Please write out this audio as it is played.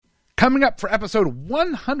Coming up for episode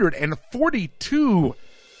 142.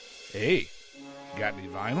 Hey, got any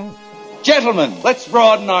vinyl? Gentlemen, let's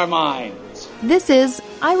broaden our minds. This is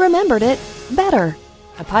I Remembered It Better,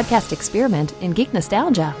 a podcast experiment in geek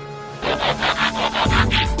nostalgia.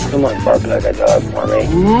 Come on, bark like a dog for me.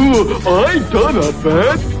 Ooh, I done a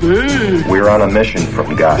bad thing. We're on a mission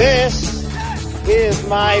from God. This is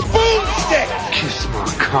my boomstick. Kiss my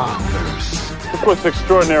Converse. This was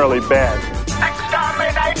extraordinarily bad.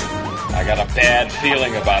 I got a bad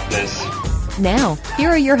feeling about this. Now,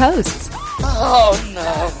 here are your hosts. Oh,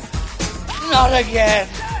 no. Not again.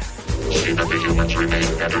 See that the humans remain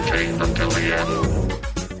entertained until the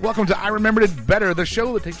end. Welcome to I Remembered It Better, the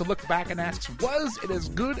show that takes a look back and asks, was it as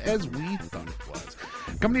good as we thought it was?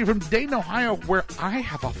 Coming from Dayton, Ohio, where I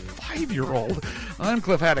have a 5-year-old. I'm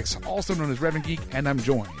Cliff Haddix, also known as Reverend Geek, and I'm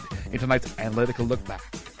joined in tonight's analytical look back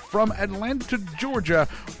from Atlanta, Georgia,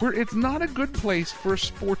 where it's not a good place for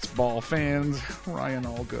sports ball fans. Ryan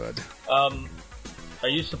Allgood. Are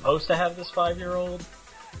you supposed to have this 5-year-old?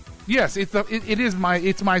 Yes, it's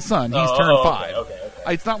my son. He's turned 5. Okay.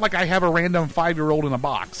 It's not like I have a random 5-year-old in a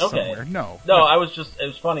box somewhere. No. It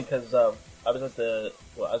was funny because I was at the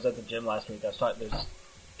gym last week. I was talking, there's a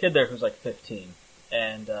kid there who's like 15,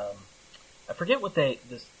 and I forget what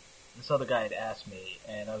this other guy had asked me,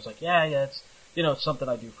 and I was like, yeah, it's it's something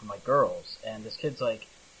I do for my girls. And this kid's like,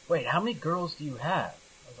 wait, how many girls do you have?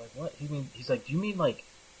 I was like, what? He's like, do you mean like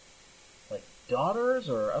daughters?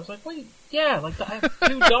 Or I was like, wait, yeah, like I have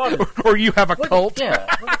 2 daughters. Or you have a cult? Yeah.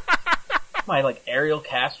 My like Ariel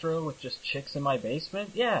Castro with just chicks in my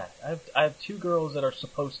basement? Yeah, I have 2 girls that are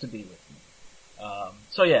supposed to be with me.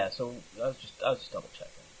 So I was just double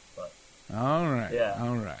checking. But all right.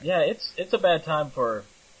 Yeah, it's a bad time for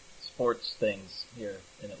sports things here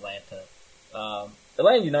in Atlanta.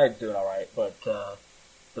 Atlanta United's doing all right, but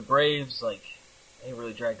the Braves they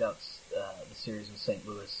really dragged out the series with St.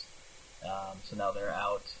 Louis. So now they're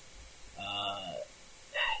out.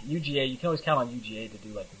 UGA, you can always count on UGA to do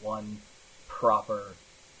one proper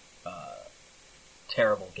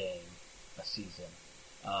terrible game a season,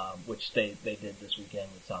 which they did this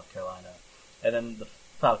weekend with South Carolina. And then the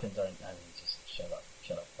Falcons just shut up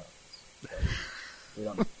Falcons. We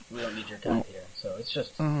don't need your kind here. So it's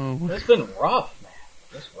just it's been rough, man.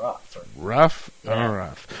 It's rough. Rough? Yeah.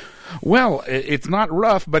 Rough. Well, it's not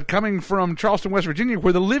rough, but coming from Charleston, West Virginia,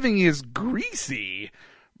 where the living is greasy,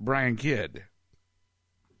 Brian Kidd.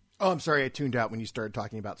 Oh, I'm sorry, I tuned out when you started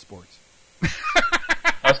talking about sports.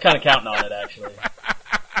 I was kind of counting on it, actually.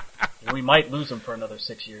 We might lose him for another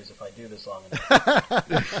 6 years if I do this long enough.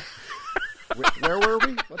 Where were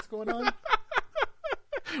we? What's going on?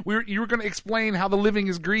 You were going to explain how the living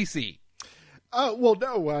is greasy. Well,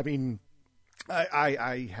 no, I mean,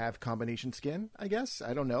 I have combination skin, I guess.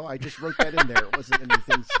 I don't know. I just wrote that in there. It wasn't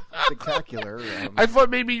anything spectacular. I thought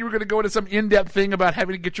maybe you were going to go into some in-depth thing about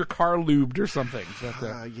having to get your car lubed or something.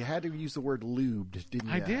 But, you had to use the word lubed, didn't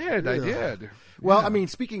you? I did. Well, Yeah. I mean,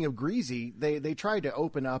 speaking of greasy, they tried to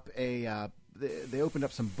open up they opened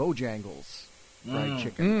up some Bojangles fried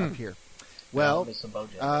chicken up here. Well,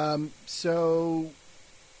 so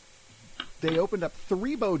they opened up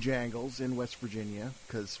 3 Bojangles in West Virginia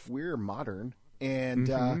because we're modern, and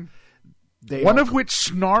one of which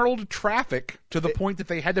snarled traffic to the point that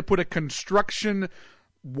they had to put a construction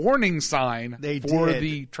warning sign for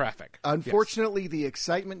the traffic. Unfortunately, the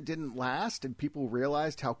excitement didn't last, and people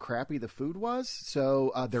realized how crappy the food was,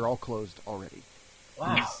 so they're all closed already.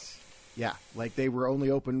 Wow. Yeah, they were only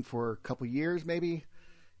open for a couple years, maybe,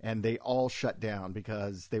 and they all shut down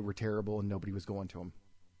because they were terrible and nobody was going to them.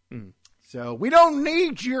 Mm. So we don't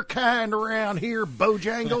need your kind around here,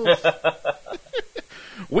 Bojangles.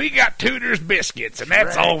 We got Tudor's biscuits, and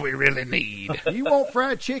that's all we really need. You want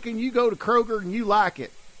fried chicken, you go to Kroger and you like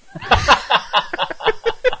it.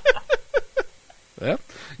 Well,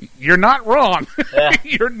 you're not wrong.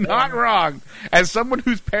 You're not wrong. As someone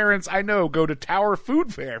whose parents I know go to Tower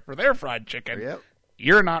Food Fair for their fried chicken,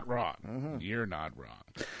 you're not wrong. You're not wrong.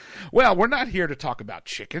 Well, we're not here to talk about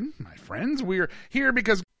chicken, my friends. We're here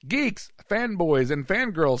because geeks, fanboys, and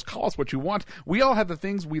fangirls, call us what you want. We all have the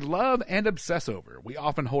things we love and obsess over. We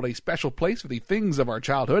often hold a special place for the things of our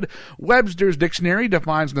childhood. Webster's Dictionary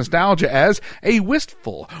defines nostalgia as a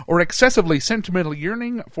wistful or excessively sentimental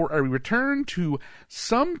yearning for a return to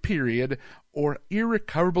some period or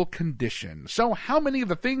irrecoverable condition. So how many of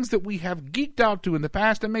the things that we have geeked out to in the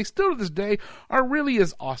past and may still to this day are really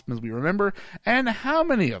as awesome as we remember? And how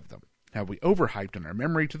many of them have we overhyped in our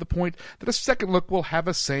memory to the point that a second look will have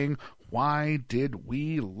us saying, why did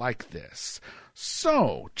we like this?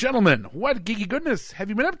 So, gentlemen, what geeky goodness have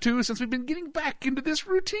you been up to since we've been getting back into this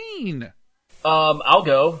routine? I'll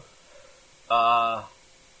go.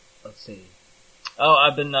 Let's see. Oh,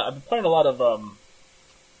 I've been playing a lot of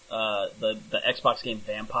the Xbox game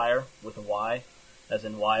Vampire with a Y, as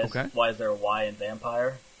in why is there a Y in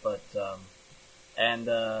Vampire? But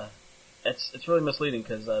it's really misleading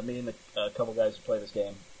because me and a couple guys who play this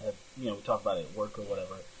game have we talk about it at work or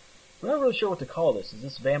whatever. We're not really sure what to call this. Is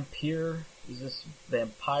this vampire? Is this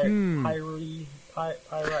vampire? Vampire?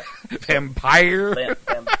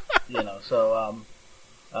 So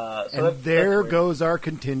and there goes our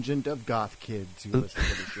contingent of goth kids who listen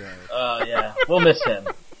to the show. Yeah, we'll miss him.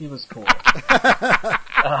 He was cool.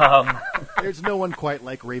 There's no one quite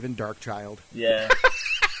like Raven Darkchild. Yeah,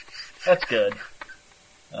 that's good.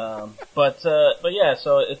 But yeah,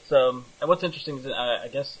 so it's and what's interesting is that I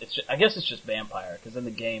guess it's just vampire because in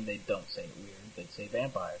the game they don't say it weird. They say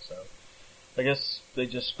vampire, so I guess they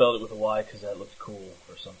just spelled it with a Y because that looked cool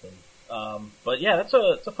or something. But yeah, it's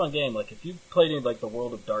a fun game. Like if you've played any like the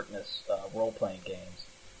World of Darkness role playing games,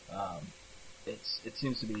 it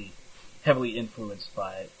seems to be heavily influenced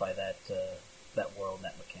by that world and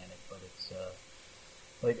that mechanic. But it's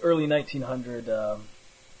like early 1900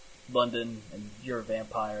 London, and you're a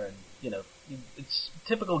vampire, and it's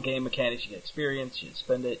typical game mechanics. You get experience, you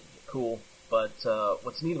spend it, you get cool. But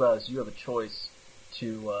what's neat about it is you have a choice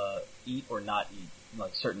to eat or not eat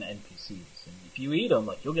like certain NPCs, and if you eat them,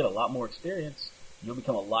 like you'll get a lot more experience, you'll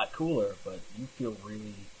become a lot cooler, but you feel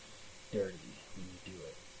really dirty when you do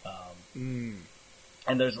it.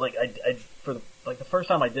 And there's like for the first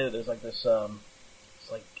time I did it, there's like this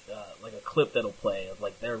it's like a clip that'll play of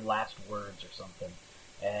like their last words or something,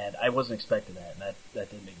 and I wasn't expecting that, and that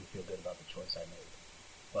didn't make me feel good about the choice I made.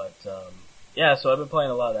 But yeah, so I've been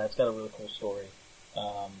playing a lot of that. It's got a really cool story.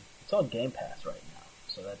 It's on Game Pass right now,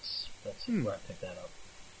 so that's where I picked that up.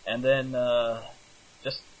 And then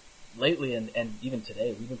just lately and even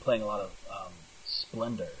today, we've been playing a lot of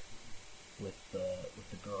Splendor with the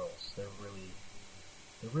girls. They're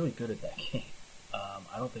really good at that game.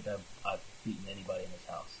 I don't think I've beaten anybody in this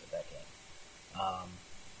house at that game.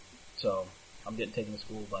 So I'm getting taken to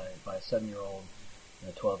school by a 7-year-old and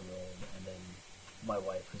a 12-year-old, and then my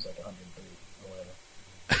wife who's like 103 or whatever.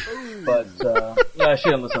 But yeah, she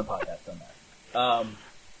didn't listen to the podcast on that.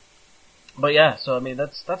 But yeah, so I mean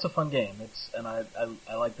that's a fun game. And I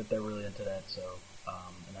like that they're really into that. So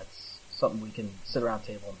and that's something we can sit around a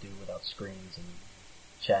table and do without screens and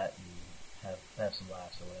chat and have some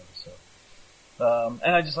laughs or whatever. So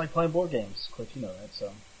and I just like playing board games, Cliff. You know that.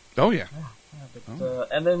 So but,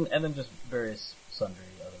 and then just various sundry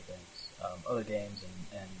other things, other games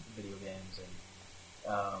and video games and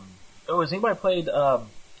has anybody played?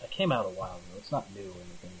 It came out a while ago. It's not new or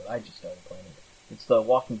anything, but I just started playing it. It's the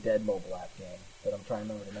Walking Dead mobile app game that I'm trying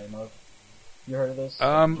to remember the name of. You heard of this?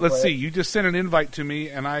 Let's see. You just sent an invite to me,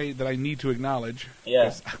 and I need to acknowledge.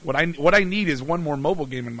 Yeah. What I need is one more mobile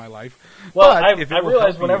game in my life. Well, I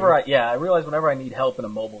realize whenever I need help in a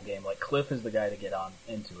mobile game, like Cliff is the guy to get on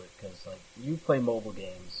into it because like you play mobile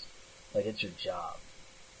games, like it's your job.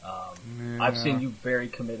 I've seen you very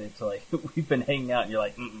committed to like we've been hanging out, and you're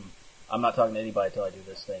like, I'm not talking to anybody until I do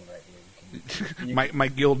this thing right here. My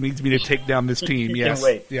guild needs me to take down this team. You yes. can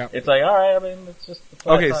wait. Yeah. It's like, all right. I mean, it's just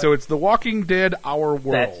okay. So it's The Walking Dead: Our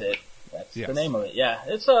World. That's it. That's the name of it. Yeah.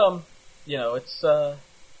 It's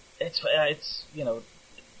it's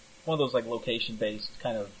one of those like location based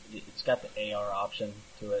kind of. It's got the AR option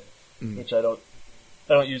to it, which I don't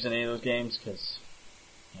use in any of those games because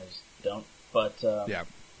I just don't. But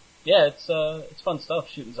yeah, it's fun stuff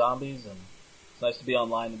shooting zombies, and it's nice to be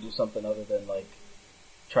online and do something other than like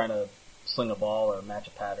trying to sling a ball or match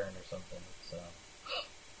a pattern or something.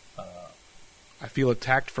 I feel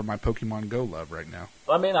attacked for my Pokemon Go love right now.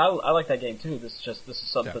 I mean, I like that game too. This is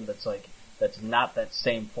something that's not that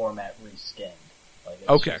same format reskinned. Like it's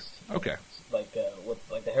okay. It's like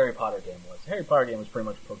what the Harry Potter game was. The Harry Potter game was pretty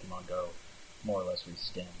much Pokemon Go, more or less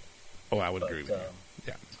reskinned. Oh, I would agree with you.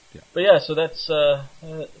 Yeah. But yeah, so that's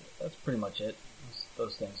pretty much it.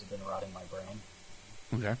 Those things have been rotting my brain.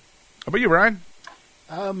 Okay. How about you, Ryan?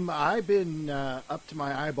 I've been up to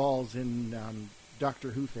my eyeballs in Doctor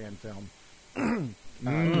Who fan film.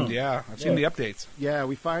 Yeah, I've seen the updates. Yeah,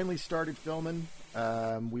 we finally started filming.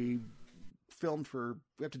 We filmed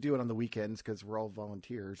we have to do it on the weekends because we're all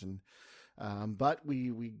volunteers, and but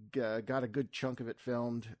we got a good chunk of it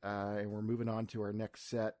filmed, and we're moving on to our next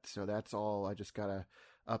set. So that's all. I just got a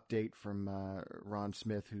update from Ron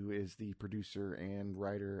Smith, who is the producer and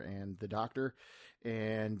writer and the doctor.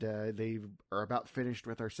 And they are about finished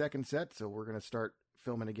with our second set, so we're going to start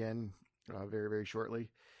filming again very, very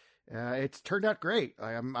shortly. It's turned out great.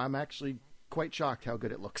 I'm actually quite shocked how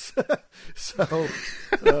good it looks. So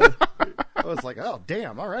I was like, oh,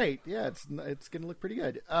 damn, all right. Yeah, it's going to look pretty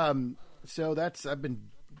good. So I've been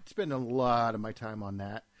spending a lot of my time on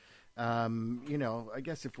that. I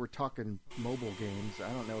guess if we're talking mobile games,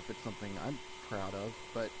 I don't know if it's something I'm proud of,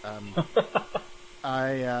 but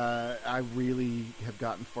I really have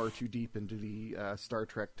gotten far too deep into the Star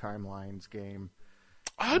Trek Timelines game.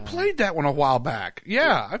 I played that one a while back.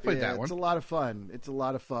 Yeah, I played that one. It's a lot of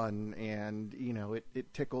fun. And,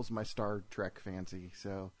 it tickles my Star Trek fancy,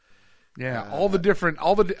 so... Yeah,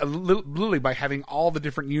 literally by having all the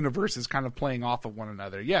different universes kind of playing off of one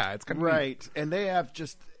another. Yeah, it's kind of right. Neat. And they have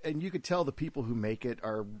and you could tell the people who make it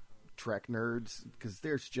are Trek nerds because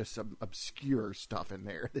there's just some obscure stuff in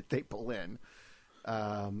there that they pull in.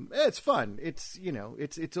 It's fun. It's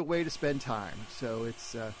it's a way to spend time. So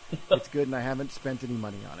it's good, and I haven't spent any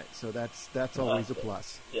money on it. So that's always a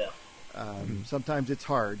plus. Yeah. Sometimes it's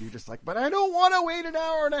hard. You're just like, but I don't want to wait an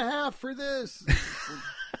hour and a half for this.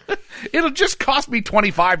 It'll just cost me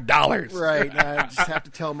 $25. Right. I just have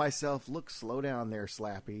to tell myself, look, slow down there,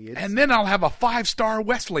 Slappy. And then I'll have a 5-star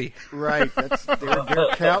Wesley. Right.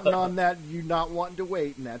 They're counting on that, you not wanting to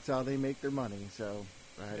wait, and that's how they make their money. So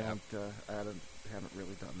I haven't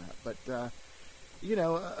really done that. But,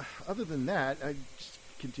 other than that, I just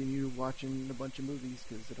continue watching a bunch of movies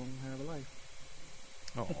because I don't have a life.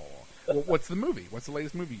 Oh. Well, what's the movie? What's the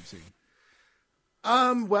latest movie you've seen?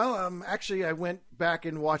 Actually, I went back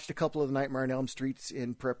and watched a couple of the Nightmare on Elm Streets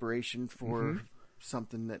in preparation for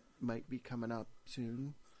something that might be coming up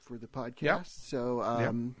soon for the podcast. Yep.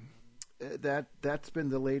 So, that's been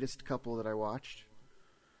the latest couple that I watched.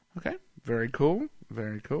 Okay. Very cool.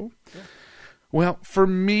 Very cool. Yeah. Well, for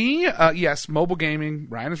me, yes, mobile gaming.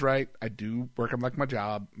 Ryan is right. I do work on like my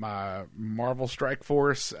job. My Marvel Strike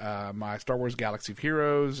Force, my Star Wars Galaxy of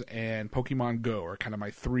Heroes, and Pokemon Go are kind of my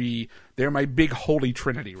three. They're my big holy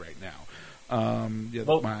trinity right now.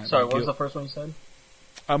 What was the first one you said?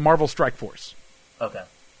 Marvel Strike Force. Okay.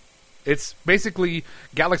 It's basically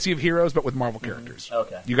Galaxy of Heroes, but with Marvel characters.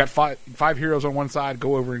 Okay. You got five heroes on one side.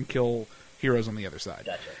 Go over and kill heroes on the other side.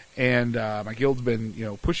 Gotcha. And my guild's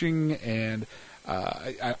been, pushing, and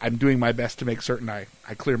I'm doing my best to make certain I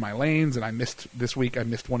clear my lanes. And I missed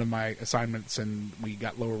one of my assignments, and we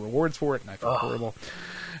got lower rewards for it, and I felt horrible.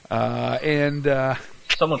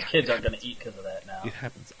 Someone's kids aren't going to eat because of that now. It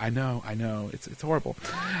happens. I know. It's horrible.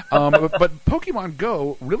 But Pokemon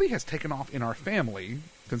Go really has taken off in our family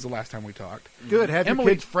since the last time we talked. Good. Have your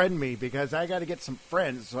kids friend me because I got to get some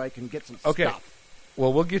friends so I can get some stuff.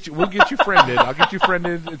 Well, we'll get you friended. I'll get you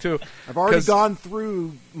friended too. I've already gone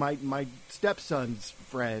through my stepson's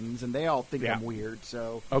friends, and they all think I'm weird.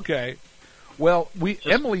 So okay. Well,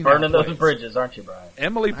 Emily burning those bridges, aren't you, Brian?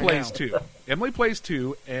 Emily plays too. Emily plays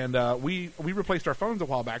too, and we replaced our phones a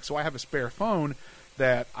while back. So I have a spare phone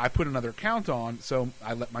that I put another account on. So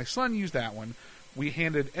I let my son use that one. We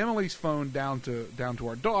handed Emily's phone down to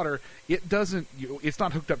our daughter. It doesn't. It's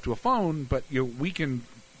not hooked up to a phone, but we can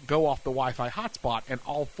go off the Wi-Fi hotspot, and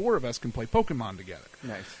all four of us can play Pokemon together.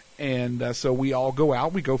 Nice. And so we all go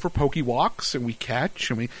out, we go for Pokewalks, and we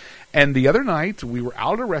catch, and the other night we were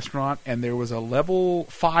out at a restaurant, and there was a level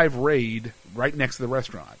 5 raid right next to the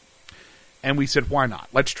restaurant. And we said, why not?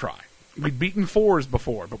 Let's try. We'd beaten 4s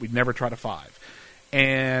before, but we'd never tried a 5.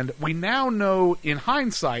 And we now know, in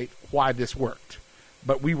hindsight, why this worked.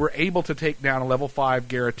 But we were able to take down a level 5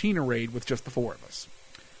 Giratina raid with just the 4 of us.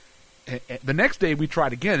 The next day we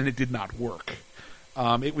tried again, and it did not work.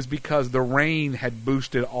 It was because the rain had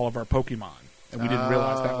boosted all of our Pokemon, and we didn't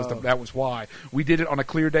realize that was why. We did it on a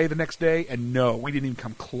clear day the next day, and no, we didn't even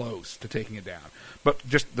come close to taking it down. But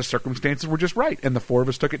just the circumstances were just right, and the 4 of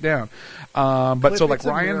us took it down. Cliff, so like it's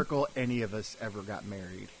Ryan, a miracle any of us ever got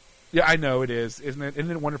married. Yeah, I know it is, isn't it?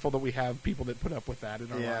 Isn't it wonderful that we have people that put up with that in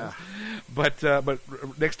our lives? But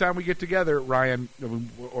next time we get together, Ryan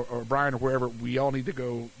or Brian or wherever, we all need to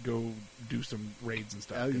go do some raids and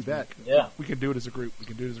stuff. Oh, you bet. We can do it as a group. We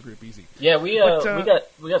can do it as a group easy. Yeah, we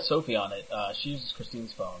got Sophie on it. She uses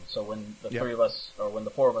Christine's phone, so when the 3 of us or when the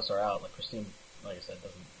 4 of us are out, like Christine, like I said,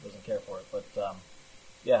 doesn't care for it. But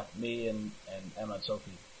me and Emma and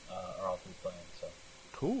Sophie are all 3 playing. So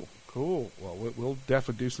cool. Well, we'll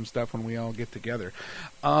definitely do some stuff when we all get together.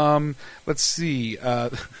 Let's see.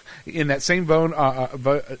 In that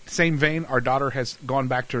same vein, our daughter has gone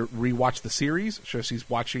back to rewatch the series. So she's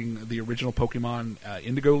watching the original Pokemon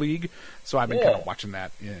Indigo League. So I've been kind of watching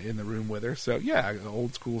that in the room with her. So yeah,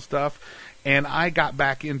 old school stuff. And I got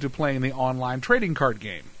back into playing the online trading card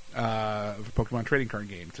game. Pokemon trading card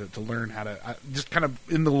game to learn how to just kind of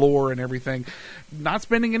in the lore and everything, not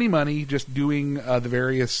spending any money, just doing the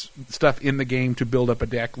various stuff in the game to build up a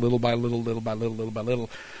deck little by little.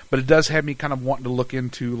 But it does have me kind of wanting to look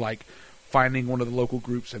into like finding one of the local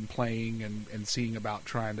groups and playing and seeing about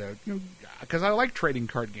trying to, because I like trading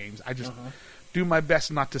card games. I just do my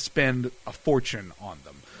best not to spend a fortune on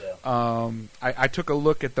them. Yeah. I took a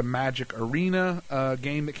look at the Magic Arena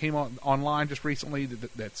game that came online just recently.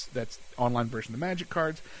 That's online version of the Magic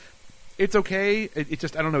cards. It's okay. It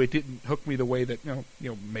just, I don't know. It didn't hook me the way that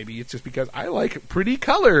maybe it's just because I like pretty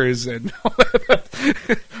colors and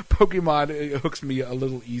Pokemon hooks me a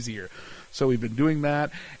little easier. So we've been doing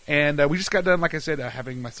that, and we just got done, like I said,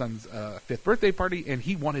 having my son's 5th birthday party, and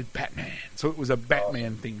he wanted Batman, so it was a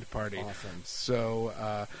Batman themed party. Awesome. So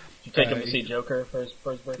did you take him to see Joker for his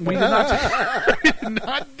birthday? We did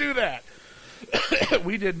not do that.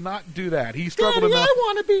 We did not do that. He struggled enough. I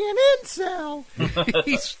want to be an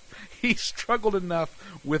incel. He struggled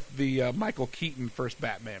enough with the Michael Keaton first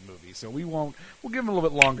Batman movie, so we'll give him a little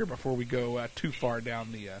bit longer before we go too far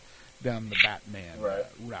down the Batman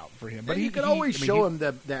route for him. But you could always show him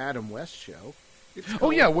the Adam West show. Oh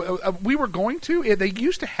yeah, we were going to. They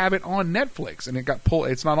used to have it on Netflix, and it got pulled.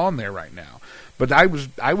 It's not on there right now. But I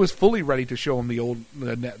was fully ready to show him the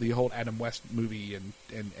whole Adam West movie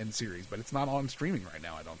and series, but it's not on streaming right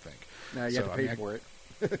now. I don't think. No, you have to pay for it.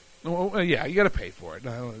 Well, yeah, you got to pay for it.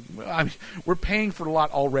 We're paying for a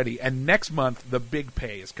lot already, and next month the big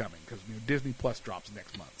pay is coming because Disney Plus drops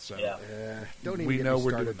next month. So don't even get me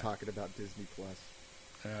started talking about Disney Plus.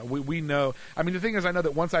 We know. I mean, the thing is, I know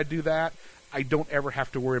that once I do that, I don't ever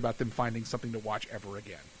have to worry about them finding something to watch ever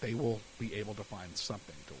again. They will be able to find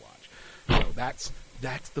something to watch. So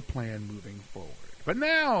that's the plan moving forward. But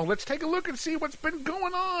now, let's take a look and see what's been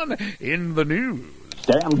going on in the news.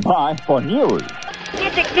 Stand by for news.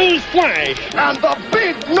 Epic news flash, and the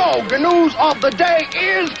big news of the day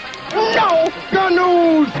is no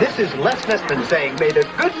news. This is Les Nessman saying, may the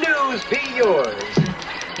good news be yours.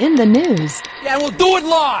 In the news. Yeah, we'll do it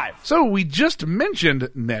live. So we just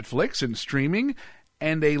mentioned Netflix and streaming,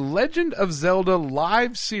 and a Legend of Zelda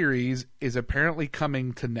live series is apparently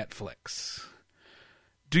coming to Netflix.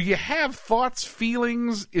 Do you have thoughts,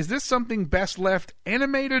 feelings? Is this something best left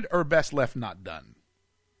animated or best left not done?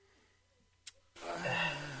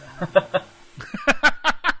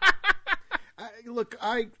 Look,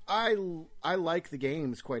 I like the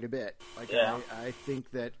games quite a bit. I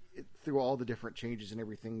think that through all the different changes and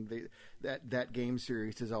everything, that game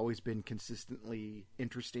series has always been consistently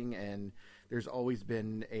interesting, and there's always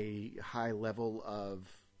been a high level of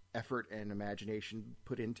effort and imagination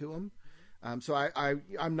put into them. So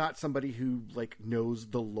I'm not somebody who knows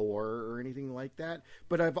the lore or anything like that,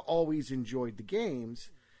 but I've always enjoyed the games.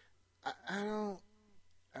 I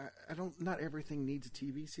don't. Not everything needs a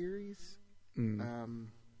TV series.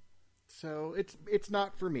 So it's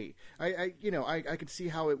not for me. I could see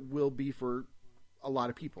how it will be for a lot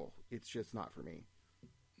of people. It's just not for me.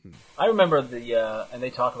 I remember and they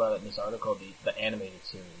talk about it in this article, the animated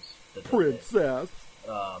series. Princess.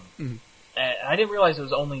 And I didn't realize it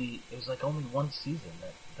was only one season.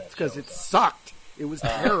 That's because it sucked. It was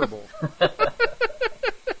terrible.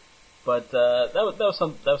 But that was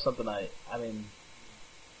something I mean,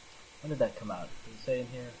 when did that come out? Did it say in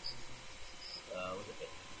here? Was it?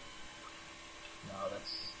 No,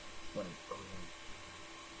 that's when it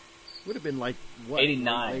would have been what?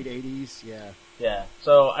 89, late 80s. Yeah. Yeah.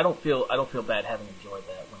 So I don't feel bad having enjoyed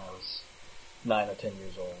that when I was 9 or 10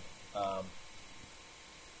 years old.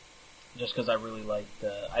 Just because I really liked,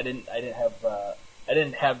 I didn't have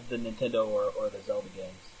the Nintendo or the Zelda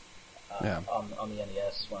games on the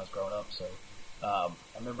NES when I was growing up. So I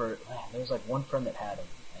remember there was one friend that had them,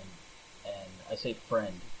 and I say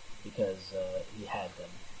friend because he had them,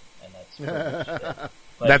 and that's pretty much it.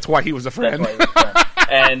 That's why he was a friend. That's why he was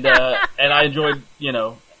a friend. And I enjoyed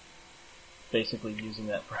basically using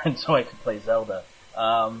that friend so I could play Zelda,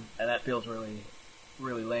 and that feels really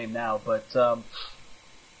really lame now, but.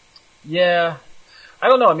 Yeah, I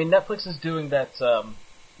don't know. I mean, Netflix is doing that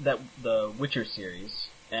the Witcher series,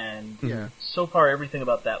 and so far everything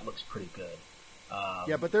about that looks pretty good.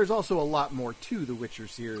 Yeah, but there's also a lot more to the Witcher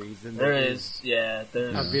series than there is. Yeah,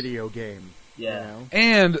 there's a video game. Yeah,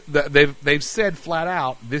 and they've said flat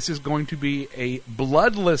out this is going to be a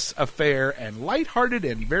bloodless affair and lighthearted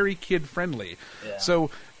and very kid friendly. Yeah. So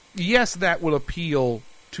yes, that will appeal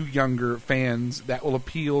to younger fans. That will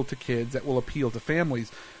appeal to kids. That will appeal to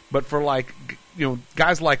families. But for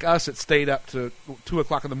guys like us that stayed up to 2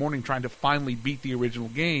 o'clock in the morning trying to finally beat the original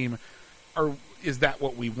game, is that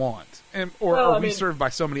what we want? Or are we served by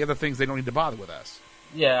so many other things they don't need to bother with us?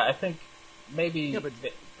 Yeah, I think maybe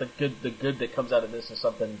the good that comes out of this is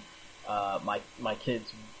something my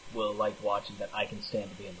kids will like watching that I can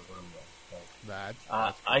stand to be in the room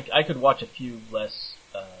with. I could watch a few less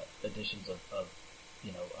editions of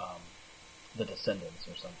The Descendants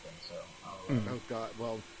or something. So, oh god,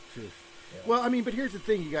 well, yeah. Well, I mean, but here's the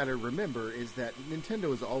thing you got to remember is that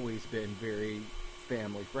Nintendo has always been very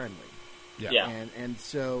family friendly. Yeah. And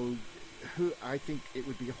so, I think it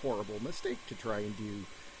would be a horrible mistake to try and do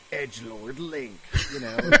Edgelord Link. You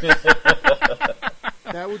know,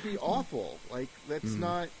 that would be awful. Like, that's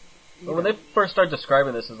not. Well, when they first started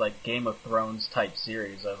describing this as like Game of Thrones type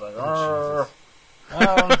series, I was like,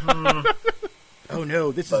 oh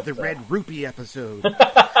no, this is the Red Rupee episode.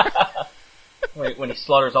 When he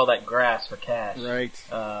slaughters all that grass for cash. Right.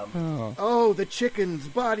 Oh, the chickens,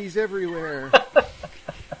 bodies everywhere.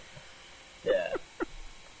 Yeah.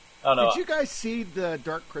 Oh, no. Did you guys see the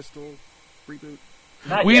Dark Crystal reboot?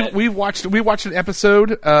 We watched an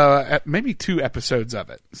episode, maybe 2 episodes of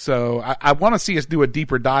it. So I want to see us do a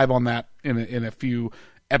deeper dive on that in a few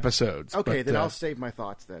episodes. Okay, then I'll save my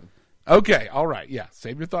thoughts then. Okay, all right, yeah,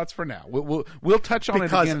 save your thoughts for now. We'll touch on it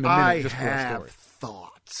again in a minute. I just have for a story.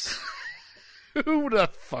 thoughts. Who the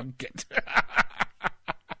thunk it?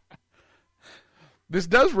 This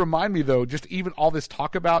does remind me, though, just even all this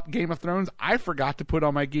talk about Game of Thrones, I forgot to put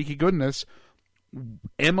on my geeky goodness.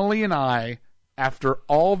 Emily and I, after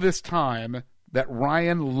all this time that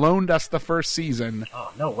Ryan loaned us the first season,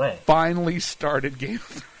 oh no way, finally started Game of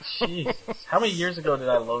Thrones. Jesus, how many years ago did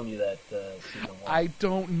I loan you that season 1? I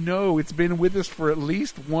don't know. It's been with us for at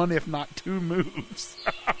least 1, if not 2 moves.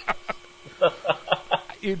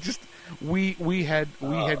 It just. We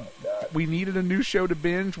needed a new show to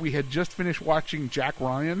binge. We had just finished watching Jack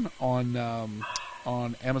Ryan on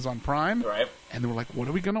Amazon Prime, right? And they were like, "What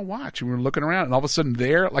are we going to watch?" And we were looking around, and all of a sudden,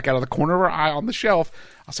 there, like out of the corner of our eye on the shelf,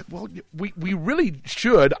 I said, "Well, we really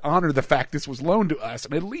should honor the fact this was loaned to us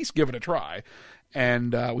and at least give it a try."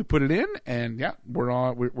 And we put it in, and yeah,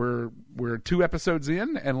 we're 2 episodes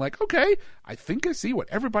in, and like, okay, I think I see what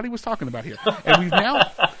everybody was talking about here. And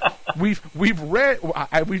we've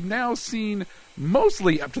now seen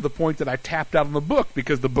mostly up to the point that I tapped out on the book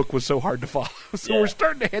because the book was so hard to follow. So we're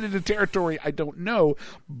starting to head into territory I don't know.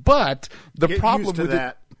 But the problem with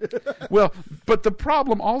that. Well, but the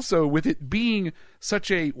problem also with it being such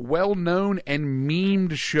a well-known and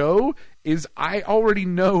memed show is I already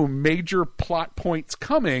know major plot points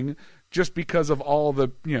coming just because of all the,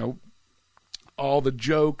 all the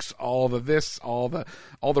jokes, all the this, all the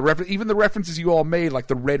even the references you all made, like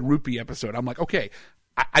the Red Rupee episode. I'm like, okay,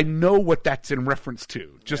 I know what that's in reference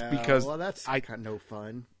to, just because. Well, that's kind of no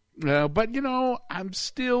fun. But I'm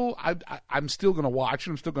still going to watch,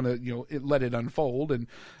 and I'm still going to let it unfold and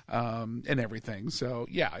everything. So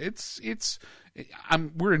yeah,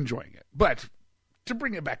 we're enjoying it. But to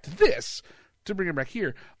bring it back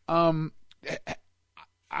here, I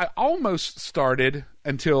almost started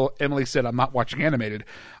until Emily said I'm not watching animated.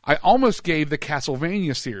 I almost gave the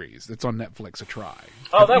Castlevania series that's on Netflix a try.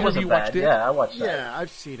 Oh, that wasn't bad. Yeah, I watched that. Yeah,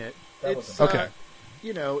 I've seen it. It's okay.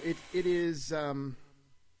 It is.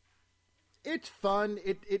 It's fun.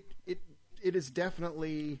 It is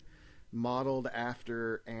definitely modeled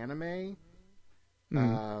after anime.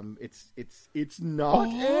 It's not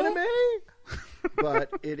anime, but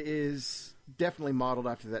it is definitely modeled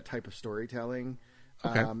after that type of storytelling.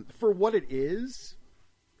 Okay. For what it is,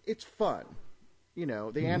 it's fun.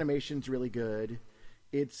 The animation's really good.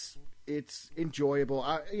 It's enjoyable.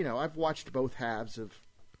 I've watched both halves of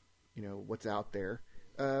what's out there.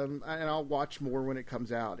 And I'll watch more when it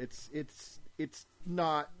comes out. It's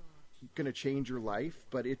not going to change your life,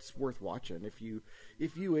 but it's worth watching if you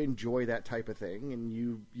enjoy that type of thing and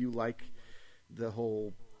you like the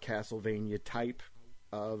whole Castlevania type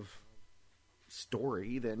of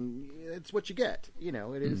story. Then it's what you get. It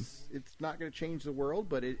is. It's not going to change the world,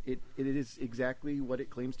 but it is exactly what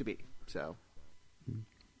it claims to be. So.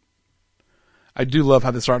 I do love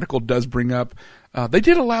how this article does bring up, they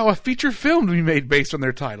did allow a feature film to be made based on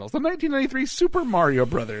their titles. The 1993 Super Mario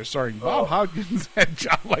Brothers, starring Bob Hoskins and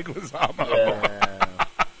John Leguizamo. Yeah.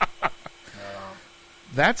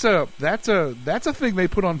 That's a thing they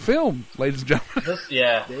put on film, ladies and gentlemen.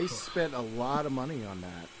 They spent a lot of money on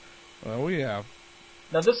that. Oh yeah.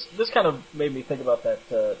 Now this kind of made me think about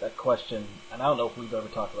that question, and I don't know if we've ever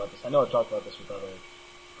talked about this. I know I've talked about this with other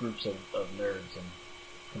groups of nerds and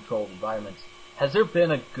controlled environments. Has there been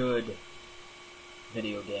a good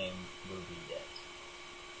video game movie yet?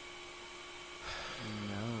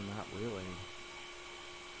 No, not really.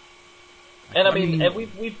 And I mean, and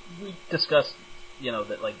we've discussed,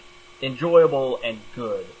 that like enjoyable and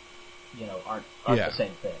good, aren't the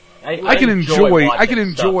same thing. I can enjoy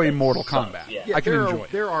Mortal Kombat. Yeah, I can enjoy.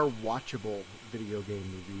 There are watchable video game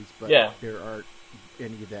movies, but there aren't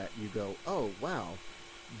any that you go, oh wow,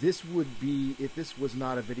 this would be, if this was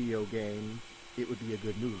not a video game, it would be a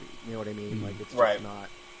good movie. You know what I mean? Like it's right. just not.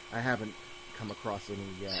 I haven't come across any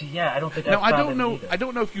yet. So, yeah, I don't think. I don't know. I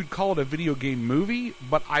don't know if you'd call it a video game movie,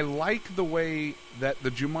 but I like the way that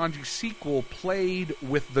the Jumanji sequel played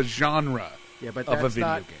with the genre of a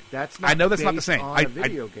video game. That's not. I know that's not the same. On a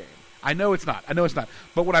video game. I know it's not.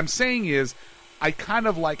 But what I'm saying is, I kind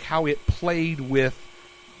of like how it played with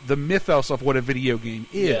the mythos of what a video game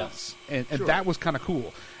is, and sure. that was kind of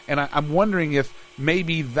cool. And I'm wondering if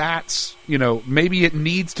maybe that's, maybe it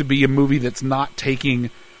needs to be a movie that's not taking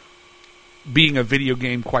being a video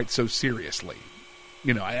game quite so seriously.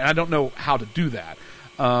 I don't know how to do that.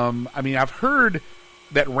 I've heard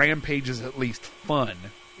that Rampage is at least fun.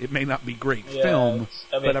 It may not be great film,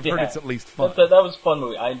 but I've heard it's at least fun. That was a fun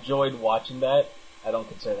movie. I enjoyed watching that. I don't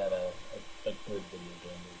consider that a good video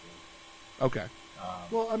game movie. Okay.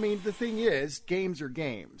 Well, the thing is, games are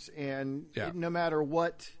games, and no matter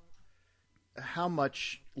how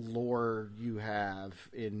much lore you have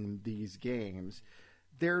in these games,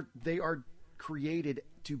 they are created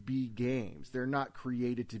to be games. They're not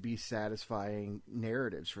created to be satisfying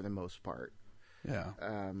narratives for the most part. Yeah.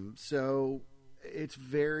 So it's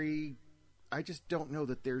I just don't know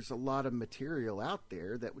that there's a lot of material out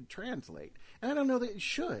there that would translate, and I don't know that it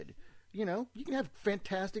should. You can have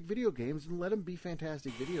fantastic video games and let them be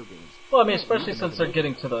fantastic video games. Well, especially since they're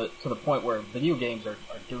getting to the point where video games are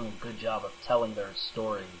doing a good job of telling their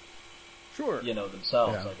story. Sure.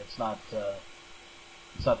 Themselves. Yeah. Like it's not the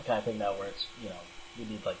kind of thing now where it's you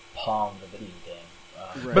need like Pong the video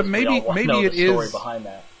game. Right. But maybe it is story behind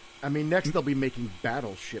that. Next they'll be making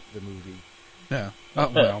Battleship the movie. Yeah.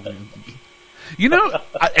 Well,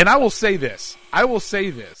 and I will say this.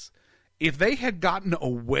 If they had gotten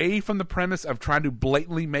away from the premise of trying to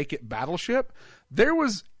blatantly make it Battleship, there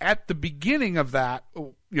was, at the beginning of that,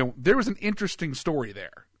 there was an interesting story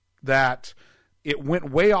there. That it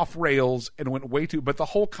went way off rails and went way too... But the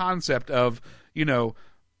whole concept of,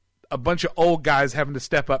 a bunch of old guys having to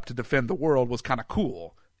step up to defend the world was kind of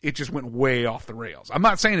cool. It just went way off the rails. I'm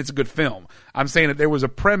not saying it's a good film. I'm saying that there was a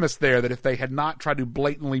premise there that if they had not tried to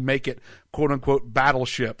blatantly make it, quote-unquote,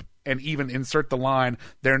 Battleship... and even insert the line,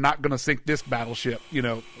 they're not going to sink this battleship,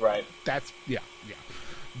 Right. That's, yeah.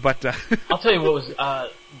 But... I'll tell you what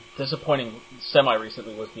was disappointing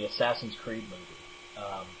semi-recently was the Assassin's Creed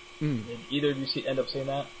movie. Did either of you end up seeing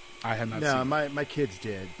that? I had not seen it. No, my kids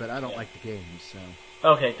did, but I don't like the games, so...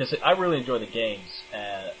 Okay, because I really enjoy the games,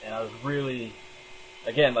 and I was really...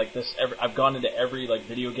 Again, like this, I've gone into every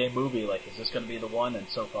video game movie. Like, is this going to be the one? And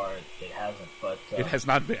so far, it hasn't. But it has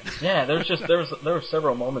not been. Yeah, there were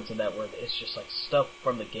several moments in that where it's just like stuff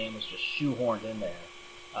from the game was just shoehorned in there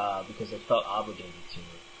because they felt obligated to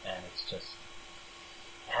it, and it's just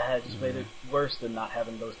it just made it worse than not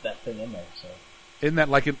having that thing in there. So. Isn't that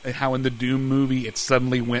like how in the Doom movie it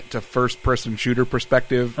suddenly went to first-person shooter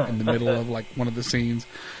perspective in the middle of one of the scenes?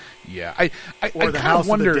 Yeah, I the House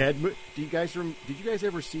of the Dead. Did you guys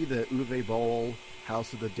ever see the Uwe Boll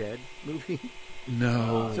House of the Dead movie?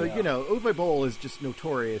 No. So Uwe Boll is just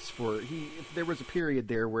notorious for there was a period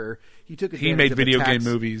there where he took advantage he made of video game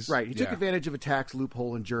movies. Right, he took advantage of a tax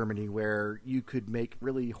loophole in Germany where you could make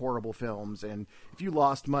really horrible films, and if you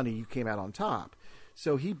lost money, you came out on top.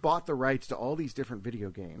 So he bought the rights to all these different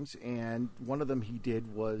video games, and one of them he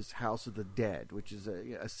did was House of the Dead, which is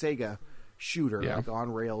a Sega shooter, like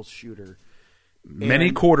on-rails shooter. Many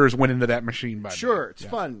quarters went into that machine, by the way. Sure, it's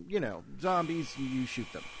fun. Zombies, you shoot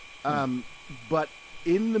them. But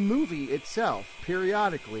in the movie itself,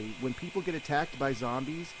 periodically, when people get attacked by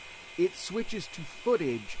zombies, it switches to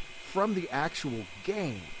footage from the actual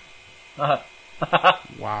game.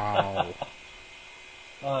 Wow.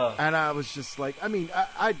 And I was just like,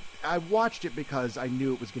 I watched it because I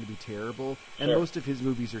knew it was going to be terrible, and most of his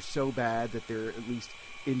movies are so bad that they're at least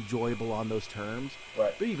enjoyable on those terms.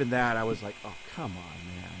 Right. But even that, I was like, oh, come on,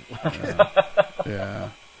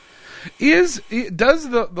 man.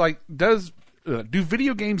 Do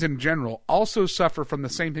video games in general also suffer from the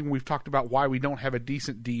same thing we've talked about why we don't have a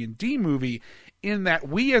decent D&D movie, in that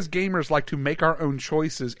we as gamers like to make our own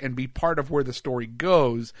choices and be part of where the story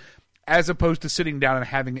goes, as opposed to sitting down and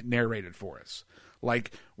having it narrated for us.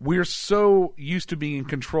 Like, we're so used to being in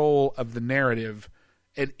control of the narrative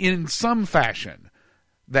and in some fashion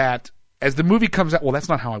that as the movie comes out, well, that's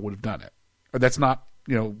not how I would have done it. Or that's not,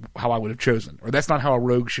 how I would have chosen. Or that's not how a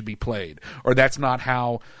rogue should be played. Or that's not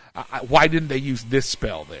how, why didn't they use this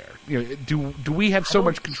spell there? Do we have so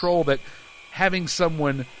much control that having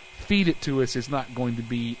someone feed it to us is not going to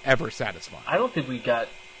be ever satisfying? I don't think we've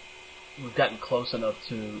gotten close enough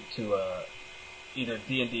to either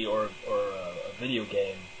D&D or a video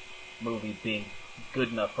game movie being good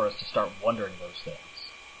enough for us to start wondering those things.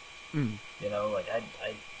 You know, like I.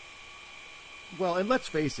 Well, and let's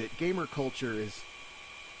face it, gamer culture is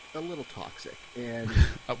a little toxic, and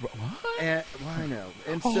well, I know,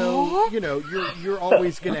 and so you know, you're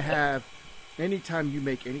always going to have. Anytime you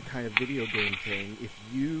make any kind of video game thing, if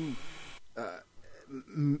you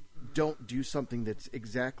don't do something that's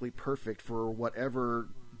exactly perfect for whatever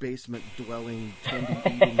basement-dwelling,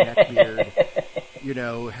 candy-eating neckbeard, you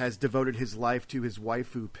know, has devoted his life to his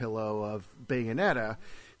waifu pillow of Bayonetta,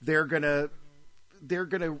 they're gonna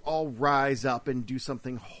all rise up and do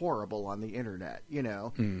something horrible on the internet, you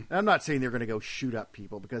know. And I'm not saying they're going to go shoot up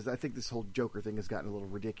people, because I think this whole Joker thing has gotten a little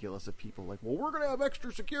ridiculous of people like, well, we're going to have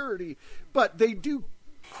extra security, but they do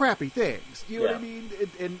crappy things. You know what I mean?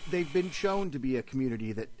 And they've been shown to be a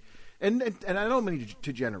community that, and I don't mean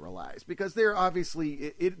to generalize, because they're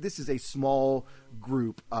obviously, this is a small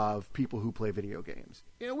group of people who play video games.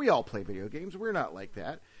 You know, we all play video games. We're not like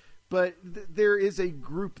that. But there is a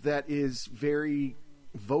group that is very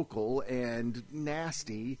vocal and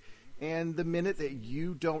nasty, and the minute that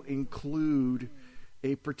you don't include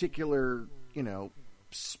a particular, you know,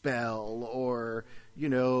 spell or, you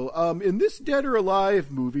know, in this Dead or Alive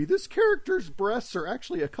movie, this character's breasts are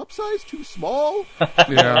actually a cup size too small.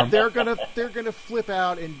 Yeah. They're gonna flip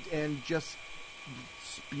out and just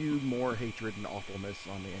spew more hatred and awfulness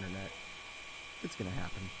on the internet. It's gonna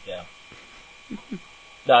happen. Yeah.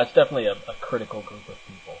 No, it's definitely a critical group of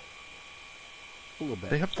people. A little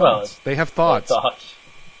bit. They have thoughts. Well, they have thoughts. Thoughts.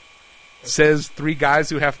 Says 3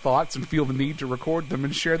 guys who have thoughts and feel the need to record them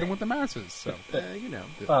and share them with the masses. So, you know.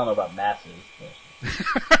 I don't know about masses.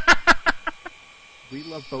 We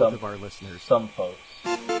love both of our listeners. Some folks.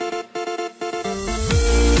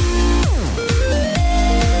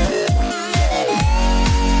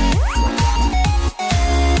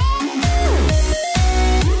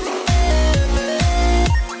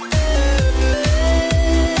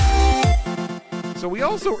 So we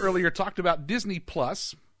also earlier talked about Disney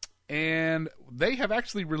Plus, and they have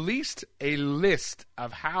actually released a list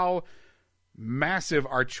of how massive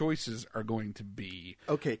our choices are going to be.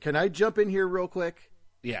 Okay, can I jump in here real quick?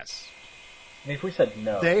 Yes. I mean, if we said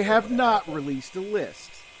no, they have not released a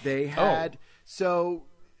list. They had they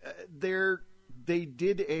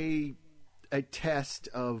did a test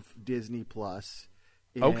of Disney Plus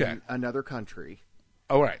in another country.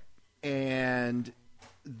 All right, and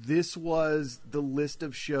this was the list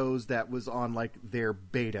of shows that was on like their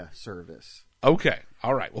beta service. Okay.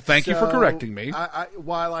 All right. Well, thank you for correcting me.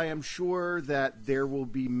 While I am sure that there will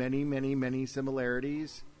be many, many, many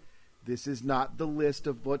similarities, this is not the list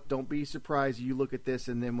of what. Don't be surprised. You look at this,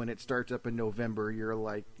 and then when it starts up in November, you're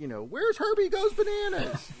like, you know, where's Herbie Goes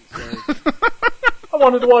Bananas? So, I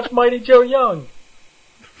wanted to watch Mighty Joe Young.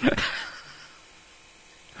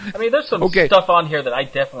 I mean, there's some stuff on here that I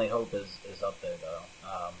definitely hope is up there, though.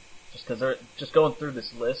 Just because they're just going through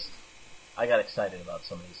this list, I got excited about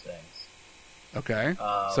some of these things. Okay.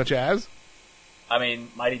 Such as? I mean,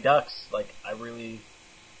 Mighty Ducks. Like, I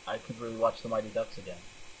could really watch the Mighty Ducks again.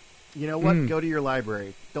 You know what? Go to your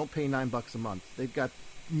library. Don't pay $9 a month. They've got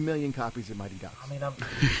 1 million copies of Mighty Ducks. I mean,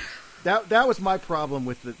 that was my problem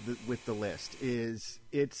with the list. Is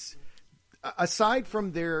it's aside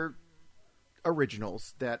from their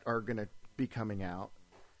originals that are going to be coming out.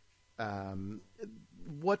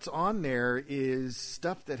 What's on there is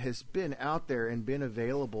stuff that has been out there and been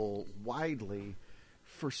available widely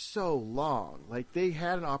for so long. Like, they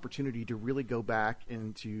had an opportunity to really go back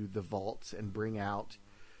into the vaults and bring out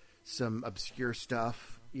some obscure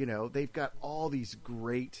stuff. You know, they've got all these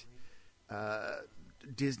great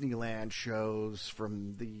Disneyland shows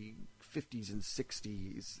from the 50s and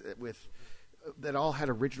 60s that all had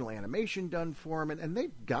original animation done for them, and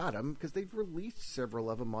they've got them because they've released several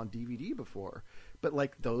of them on DVD before. But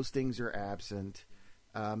like, those things are absent.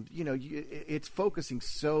 You know, it's focusing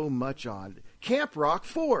so much on Camp Rock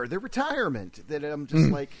 4, the retirement, that I'm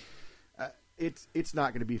just like, it's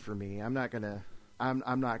not going to be for me. I'm not going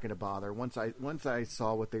to bother. Once I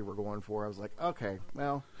saw what they were going for, I was like, okay,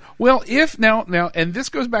 well, if now, and this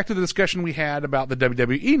goes back to the discussion we had about the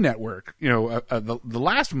WWE Network, you know, the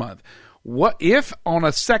last month. What if on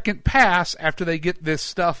a second pass after they get this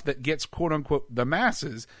stuff that gets quote unquote the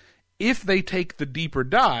masses, if they take the deeper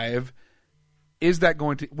dive,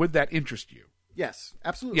 would that interest you? Yes,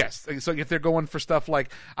 absolutely. Yes. So if they're going for stuff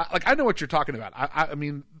like I know what you're talking about. I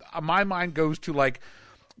mean, my mind goes to like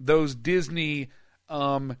those Disney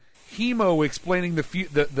Hemo explaining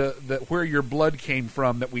the where your blood came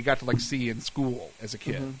from that we got to see in school as a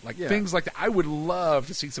kid, things like that. I would love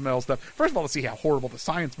to see some else stuff. First of all, to see how horrible the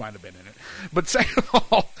science might have been in it, but second of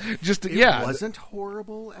all, it wasn't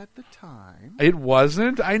horrible at the time. It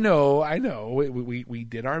wasn't. I know. We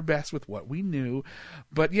did our best with what we knew,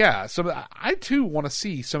 but yeah. So I too want to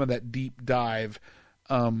see some of that deep dive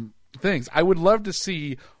things. I would love to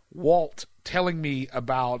see Walt telling me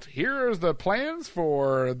about here's the plans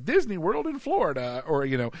for Disney World in Florida, or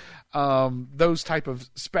those type of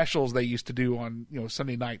specials they used to do on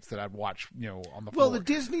Sunday nights that I'd watch on the floor. Well, the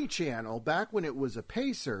Disney Channel, back when it was a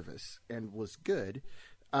pay service and was good,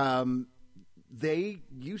 they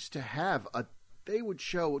used to have they would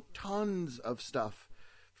show tons of stuff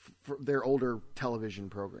for their older television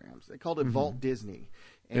programs. They called it Vault Disney,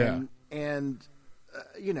 and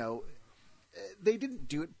they didn't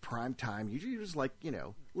do it prime time. Usually it was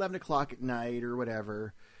 11 o'clock at night or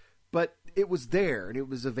whatever. But it was there and it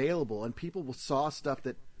was available, and people saw stuff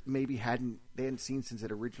that maybe they hadn't seen since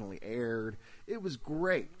it originally aired. It was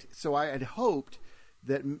great. So I had hoped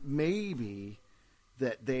that maybe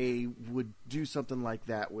that they would do something like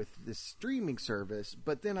that with this streaming service.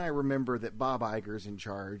 But then I remember that Bob Iger's in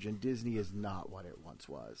charge, and Disney is not what it once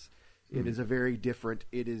was. It is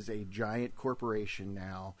it is a giant corporation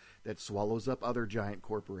now that swallows up other giant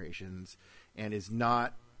corporations, and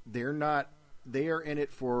they are in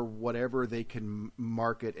it for whatever they can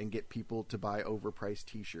market and get people to buy overpriced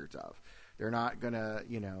t-shirts of. They're not going to,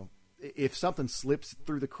 if something slips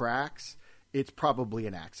through the cracks, it's probably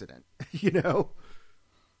an accident,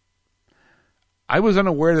 I was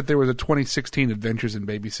unaware that there was a 2016 Adventures in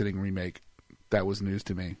Babysitting remake. That was news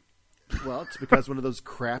to me. Well, it's because one of those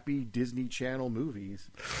crappy Disney Channel movies.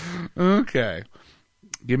 Okay.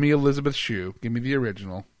 Give me Elizabeth Shue. Give me the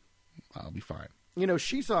original. I'll be fine.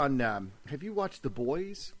 She's on... have you watched The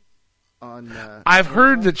Boys? I've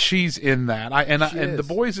heard that she's in that. And The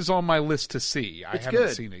Boys is on my list to see. I haven't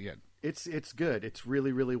seen it yet. It's good. It's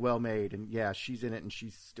really, really well made. And yeah, she's in it, and she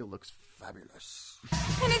still looks fabulous.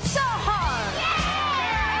 And it's so hard.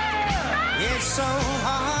 Yeah! It's so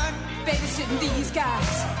hard babysitting these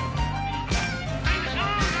guys.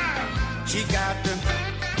 She got the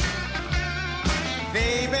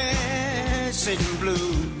baby sitting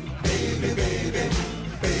blue. Baby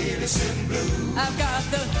sitting blue. I've got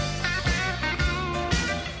the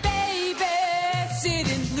baby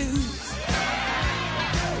sitting blues.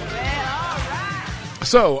 Well, all right.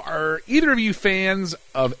 So, are either of you fans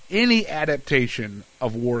of any adaptation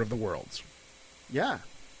of War of the Worlds? Yeah.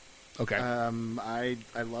 Okay. I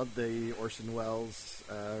love the Orson Welles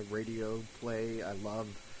radio play. I love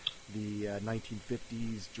the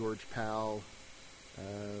 1950s George Pal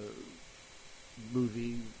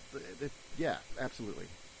movie. Yeah, absolutely.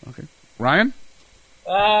 Okay. Ryan?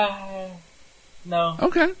 No.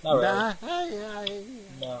 Okay. Not really.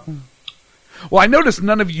 No. Well, I noticed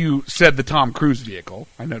none of you said the Tom Cruise vehicle.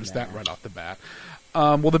 I noticed that right off the bat.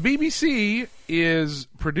 Well, the BBC is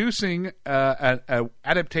producing an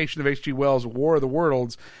adaptation of H.G. Wells' War of the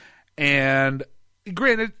Worlds, and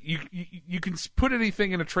granted, you can put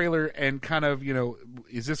anything in a trailer and kind of,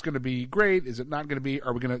 is this going to be great? Is it not going to be?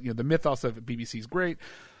 Are we going to, the mythos of BBC is great.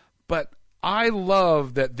 But I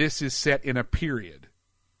love that this is set in a period,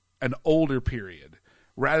 an older period,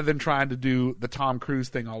 rather than trying to do the Tom Cruise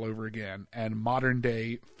thing all over again and modern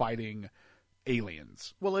day fighting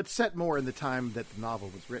aliens. Well, it's set more in the time that the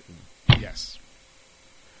novel was written. Yes.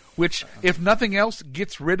 Which, if nothing else,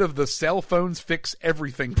 gets rid of the cell phones fix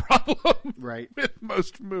everything problem. Right. With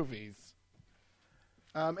most movies.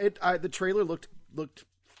 The trailer looked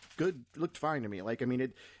good, looked fine to me.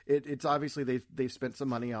 It's obviously they've spent some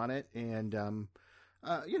money on it, and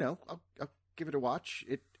I'll give it a watch.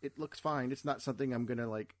 It looks fine. It's not something I'm gonna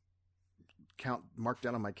mark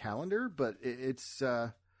down on my calendar, but it's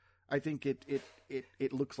I think it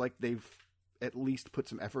looks like they've at least put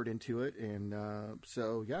some effort into it, and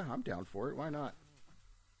so yeah, I'm down for it. Why not?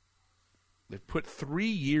 They've put 3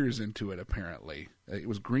 years into it, apparently. It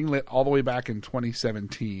was greenlit all the way back in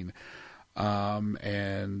 2017,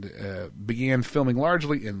 and began filming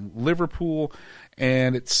largely in Liverpool,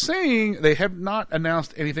 and it's saying they have not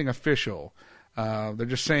announced anything official. They're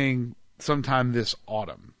just saying sometime this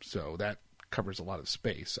autumn, so that covers a lot of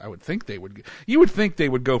space. I would think they would. You would think they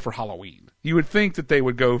would go for Halloween. You would think that they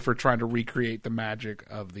would go for trying to recreate the magic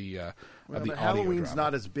of the audio Halloween's drama.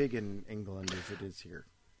 not as big in England as it is here.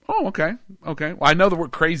 Oh, okay. Well, I know that we're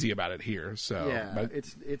crazy about it here, so yeah, but...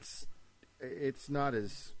 it's not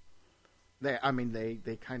as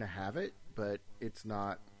they kind of have it, but it's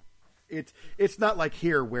not like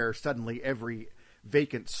here where suddenly every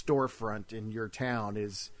vacant storefront in your town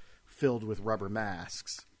is filled with rubber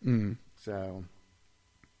masks. Mm. So,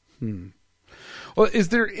 well, is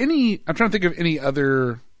there any? I'm trying to think of any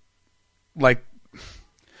other, like,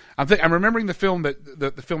 I'm remembering the film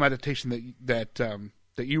the film adaptation that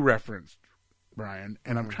you referenced, Brian,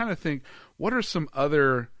 and I'm trying to think what are some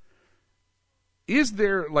other. Is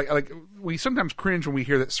there like we sometimes cringe when we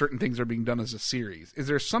hear that certain things are being done as a series? Is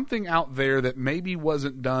there something out there that maybe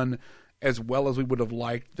wasn't done as well as we would have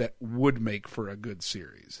liked that would make for a good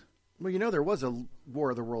series? Well, there was a War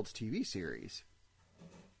of the Worlds TV series.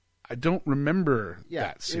 I don't remember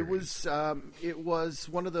that It series. was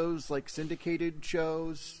one of those like syndicated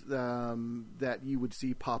shows that you would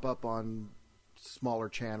see pop up on smaller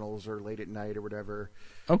channels or late at night or whatever.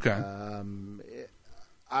 Okay.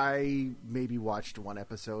 I maybe watched one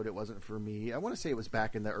episode. It wasn't for me. I want to say it was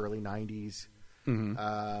back in the early 90s.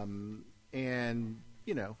 Mm-hmm. And,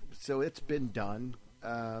 so it's been done.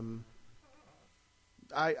 I'm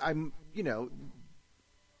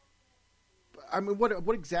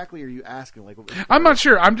what exactly are you asking? Like, I'm not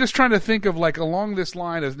sure. I'm just trying to think of like along this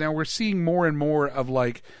line as now we're seeing more and more of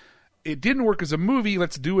like, it didn't work as a movie,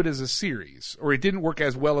 let's do it as a series. Or it didn't work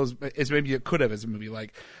as well as maybe it could have as a movie.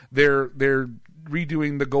 Like they're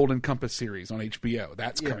redoing the Golden Compass series on HBO.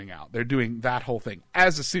 That's coming out. They're doing that whole thing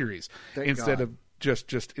as a series instead of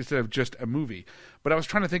just a movie. But I was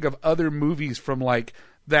trying to think of other movies from like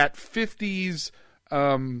that 50s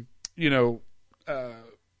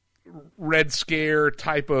Red Scare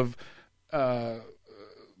type of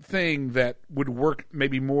thing that would work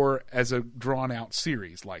maybe more as a drawn out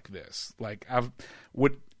series like this. Like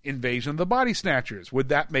would Invasion of the Body Snatchers, would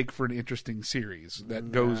that make for an interesting series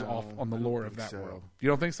that goes off on the lore of that world? You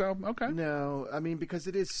don't think so? Okay. No, I mean, because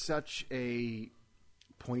it is such a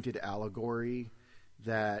pointed allegory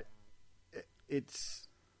that it's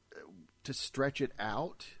to stretch it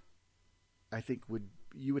out, I think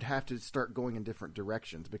you would have to start going in different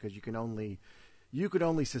directions because you could only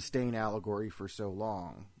sustain allegory for so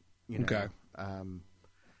long. Okay. I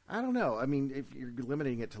don't know. I mean, if you're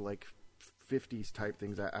limiting it to like 50s type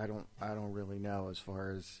things, I don't really know as far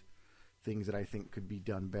as things that I think could be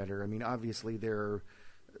done better. I mean, obviously there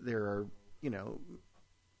are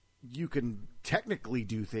you can technically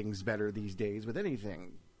do things better these days with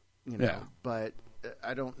anything, but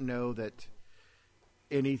I don't know that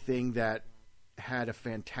anything that had a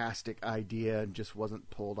fantastic idea and just wasn't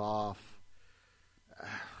pulled off.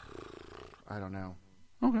 I don't know.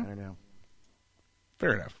 Okay. I don't know.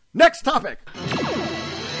 Fair enough. Next topic.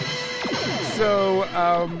 So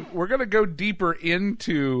we're going to go deeper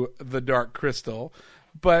into the Dark Crystal,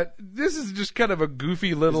 but this is just kind of a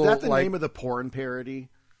goofy little. Is that the name of the porn parody?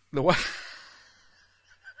 The what?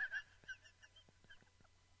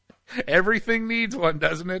 Everything needs one,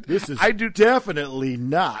 doesn't it? This is definitely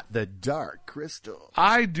not the Dark Crystal.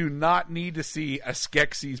 I do not need to see a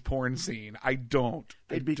Skeksis porn scene. I don't.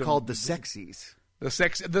 They'd be called the Sexies. The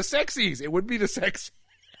Sexies. It would be the Sexies.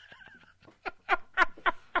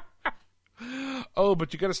 Oh,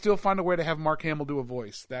 but you got to still find a way to have Mark Hamill do a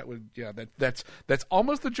voice. That would, that's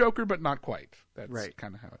almost the Joker, but not quite. That's right.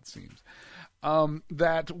 Kind of how it seems.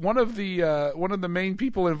 That one of the main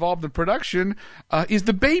people involved in production is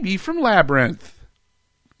the baby from Labyrinth.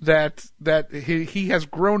 That he has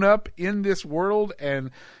grown up in this world and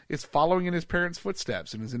is following in his parents'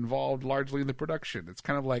 footsteps and is involved largely in the production. It's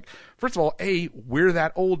kind of like, first of all, A, we're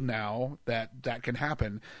that old now that can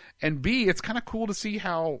happen, and B, it's kind of cool to see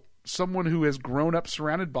how someone who has grown up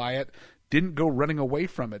surrounded by it didn't go running away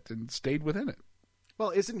from it and stayed within it.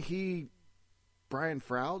 Well, isn't he Brian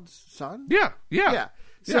Froud's son? Yeah.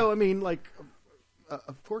 So, I mean, like,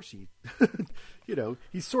 of course he,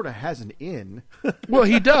 he sort of has an in. Well,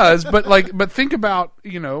 he does, but think about,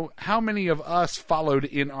 how many of us followed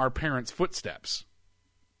in our parents' footsteps.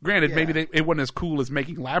 Granted, maybe it wasn't as cool as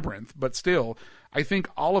making Labyrinth, but still, I think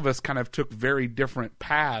all of us kind of took very different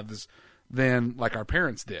paths than like our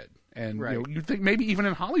parents did. And you'd think maybe even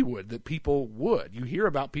in Hollywood that people would. You hear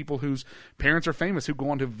about people whose parents are famous who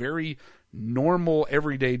go on to very normal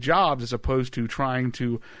everyday jobs as opposed to trying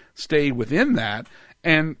to stay within that.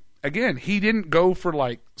 And again, he didn't go for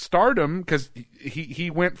like stardom because he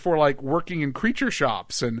went for like working in creature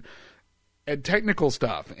shops and technical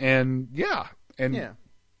stuff. And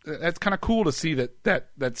that's kind of cool to see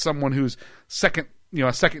that someone who's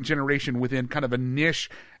a second generation within kind of a niche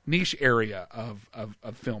area of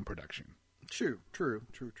film production. True.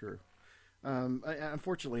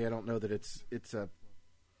 Unfortunately, I don't know that it's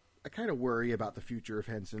I kind of worry about the future of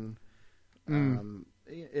Henson.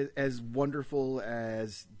 As wonderful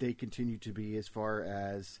as they continue to be as far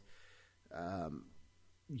as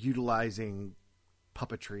utilizing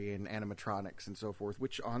puppetry and animatronics and so forth,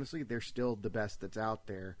 which honestly they're still the best that's out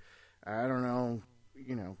there. I don't know,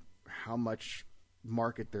 how much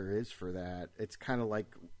market there is for that. It's kind of like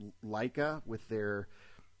Laika with their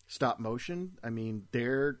stop motion. I mean,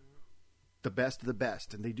 they're the best of the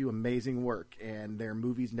best, and they do amazing work, and their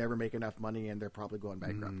movies never make enough money, and they're probably going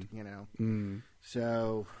bankrupt,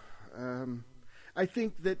 So, I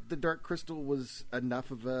think that The Dark Crystal was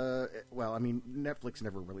enough of a... Well, I mean, Netflix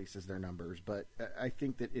never releases their numbers, but I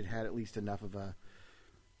think that it had at least enough of a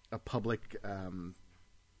public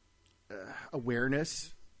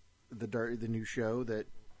awareness, the new show, that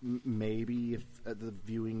maybe if the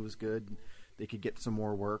viewing was good, they could get some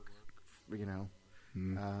more work,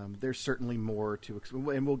 There's certainly more to...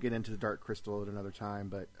 And we'll get into The Dark Crystal at another time,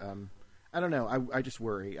 but I don't know. I just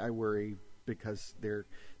worry. I worry because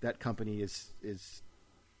that company is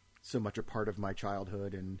so much a part of my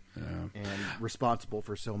childhood and responsible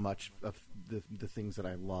for so much of the things that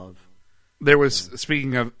I love. There was,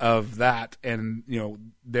 speaking of that and,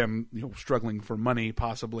 them, struggling for money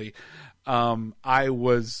possibly, I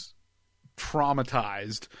was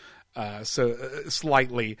traumatized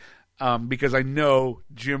slightly because I know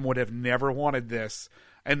Jim would have never wanted this.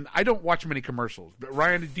 And I don't watch many commercials. But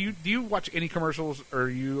Ryan, do you watch any commercials, or are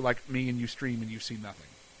you like me and you stream and you see nothing?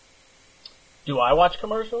 Do I watch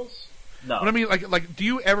commercials? No. But I mean, like, do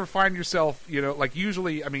you ever find yourself,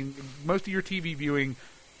 usually, I mean, most of your TV viewing,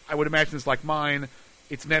 I would imagine is like mine.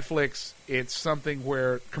 It's Netflix. It's something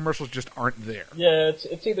where commercials just aren't there. Yeah,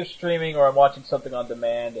 it's either streaming or I'm watching something on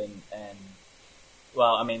demand, and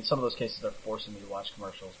well, I mean, some of those cases they're forcing me to watch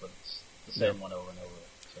commercials, but it's the same one over and over.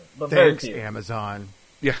 So, but thanks, Amazon.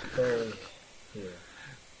 Yeah. Very few.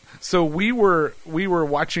 So we were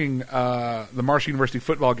watching the Marshall University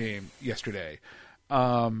football game yesterday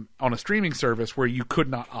on a streaming service where you could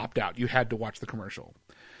not opt out. You had to watch the commercial.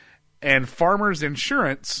 And Farmers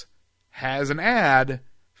Insurance has an ad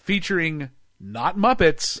featuring not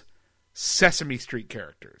Muppets, Sesame Street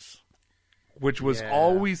characters, which was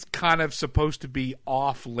always kind of supposed to be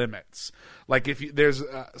off limits. Like if there's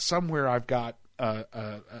somewhere I've got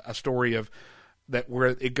a story of that where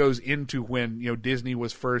it goes into when Disney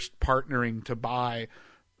was first partnering to buy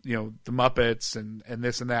the Muppets and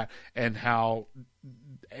this and that, and how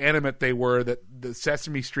animate they were, that the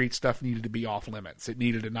Sesame Street stuff needed to be off limits. It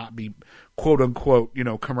needed to not be quote unquote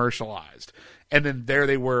commercialized. And then there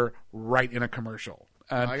they were right in a commercial.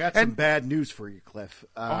 I got some bad news for you, Cliff.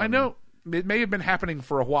 I know it may have been happening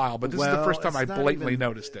for a while, but this is the first time I blatantly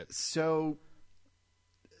noticed it. So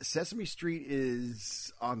Sesame Street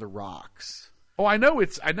is on the rocks. Oh, I know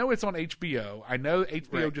it's on HBO. I know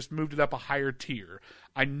HBO just moved it up a higher tier.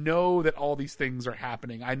 I know that all these things are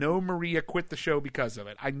happening. I know Maria quit the show because of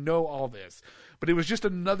it. I know all this. But it was just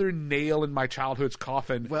another nail in my childhood's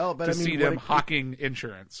coffin see them hawking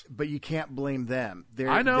insurance. But you can't blame them.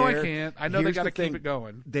 I can't. I know they got to keep it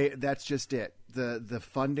going. That's just it. The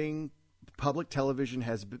funding, public television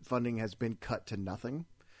funding has been cut to nothing.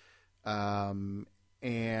 And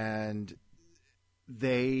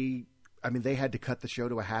they had to cut the show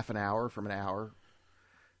to a half an hour from an hour.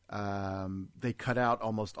 They cut out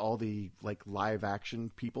almost all the live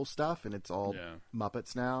action people stuff, and it's all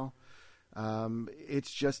Muppets now.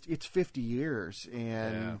 It's 50 years,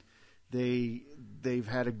 and they've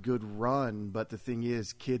had a good run. But the thing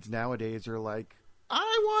is, kids nowadays are like,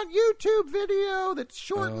 I want YouTube video that's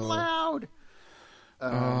short and loud.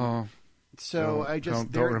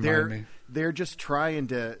 They're just trying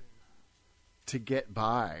to get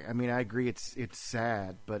by. I mean, I agree. It's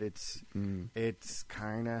sad, but it's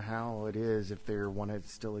kind of how it is if they want to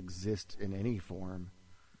still exist in any form.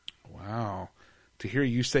 Wow, to hear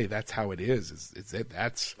you say that's how it is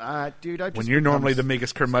that's dude. When you're normally the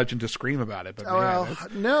biggest curmudgeon to scream about it, but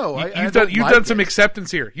you've done some acceptance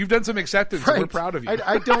here. You've done some acceptance. Right. We're proud of you.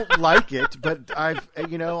 I don't like it, but I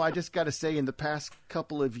just got to say, in the past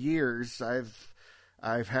couple of years,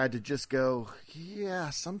 I've had to just go,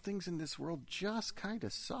 some things in this world just kind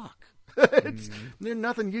of suck. There's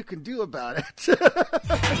nothing you can do about it.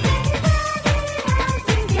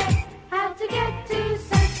 How to get to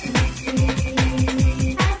Sesame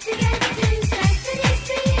Street. How to get to Sesame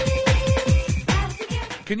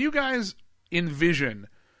Street. Can you guys envision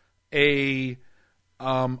a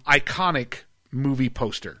iconic movie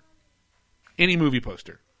poster? Any movie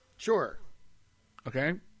poster? Sure.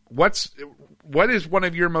 Okay. What is one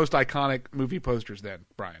of your most iconic movie posters then,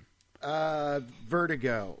 Brian?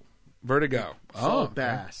 Vertigo. Salt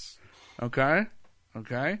Bass. Okay.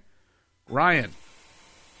 Ryan.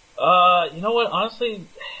 You know what? Honestly,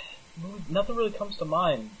 nothing really comes to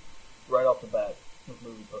mind right off the bat with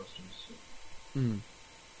movie posters. I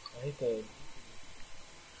hate to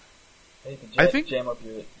I think jam up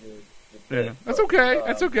your yeah, that's okay.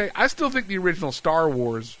 That's okay. I still think the original Star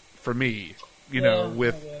Wars for me, you know,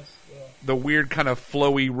 with the weird kind of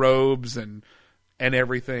flowy robes and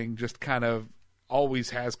everything, just kind of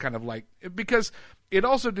always has kind of like, because it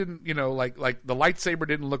also didn't, you know, like the lightsaber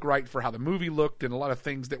didn't look right for how the movie looked, and a lot of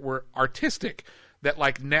things that were artistic that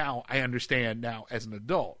like now I understand now as an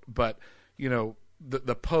adult, but you know,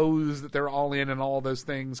 the pose that they're all in and all those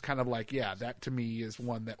things, kind of like, yeah, that to me is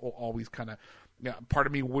one that will always kind of, yeah, part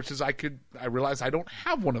of me wishes I realize I don't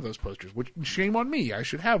have one of those posters, which shame on me. I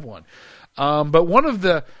should have one. But one of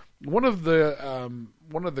the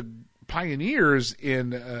pioneers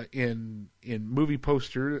in movie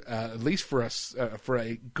poster, at least for us, for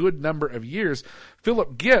a good number of years,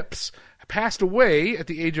 Philip Gibbs passed away at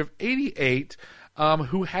the age of 88,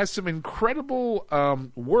 who has some incredible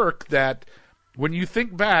work that, when you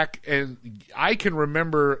think back, and I can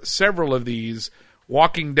remember several of these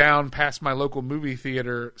walking down past my local movie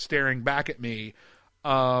theater, staring back at me,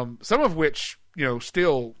 some of which, you know,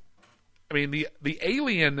 still, I mean, the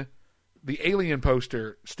Alien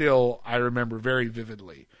poster still I remember very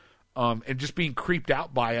vividly, and just being creeped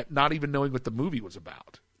out by it, not even knowing what the movie was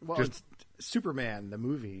about. Well, it's Superman, the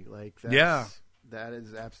movie, like that's, yeah. That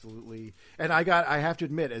is absolutely, and I have to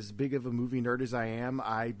admit, as big of a movie nerd as I am,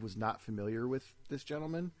 I was not familiar with this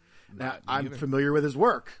gentleman. Now, I'm familiar with his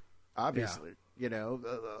work, obviously. Yeah. You know,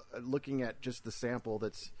 looking at just the sample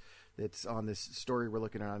that's on this story we're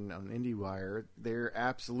looking on IndieWire, they're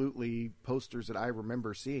absolutely posters that I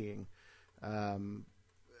remember seeing.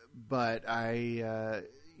 But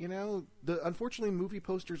you know, unfortunately, movie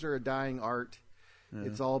posters are a dying art. Yeah.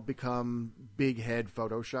 It's all become big head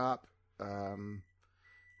Photoshop.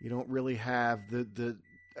 You don't really have the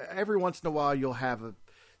every once in a while you'll have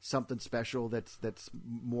something special that's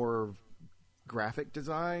more graphic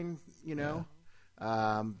design, you know.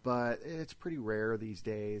 Yeah. But it's pretty rare these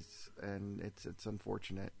days, and it's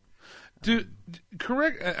unfortunate.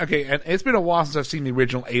 Correct. Okay, and it's been a while since I've seen the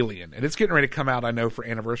original Alien, and it's getting ready to come out, I know, for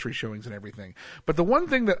anniversary showings and everything. But the one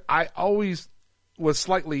thing that I always was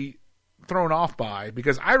slightly thrown off by,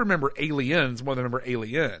 because I remember Aliens more than I remember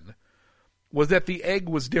Alien, was that the egg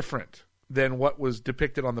was different than what was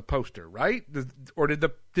depicted on the poster, right? Or did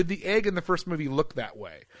the egg in the first movie look that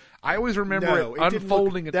way? I always remember it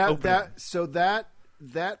unfolding and opening.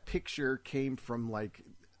 That picture came from, like,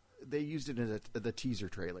 they used it in the teaser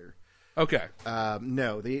trailer. Okay.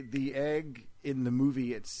 No, the egg in the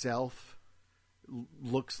movie itself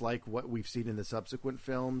looks like what we've seen in the subsequent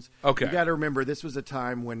films. Okay. You got to remember, this was a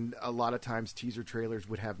time when a lot of times teaser trailers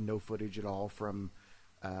would have no footage at all from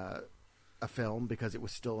a film, because it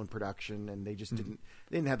was still in production, and they just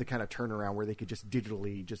didn't have the kind of turnaround where they could just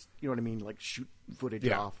digitally you know what I mean, like shoot footage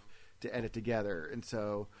off to edit together. And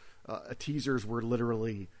so teasers were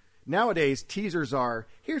literally, nowadays teasers are,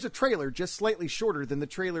 here's a trailer just slightly shorter than the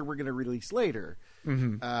trailer we're going to release later.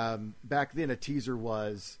 Mm-hmm. Back then a teaser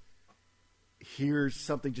was, here's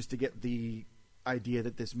something just to get the idea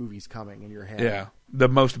that this movie's coming in your head. Yeah, the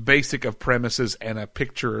most basic of premises and a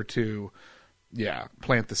picture or two. Yeah,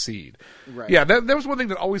 plant the seed. Right. Yeah, that was one thing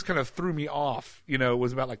that always kind of threw me off, you know,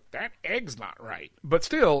 was about like, that egg's not right. But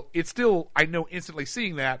still, I know instantly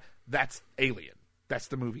seeing that's Alien. That's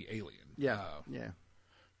the movie Alien. Yeah, yeah.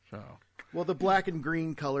 So, well, the black and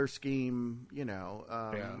green color scheme, you know,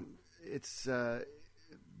 it's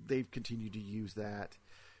they've continued to use that.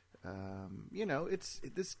 You know,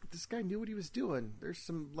 this guy knew what he was doing. There's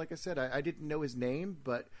some, like I said, I didn't know his name,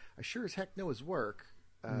 but I sure as heck know his work.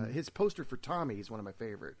 His poster for Tommy is one of my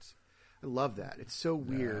favorites. I love that. It's so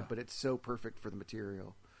weird, but it's so perfect for the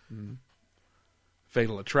material.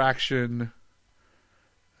 Fatal Attraction.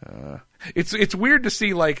 It's weird to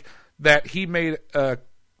see like that he made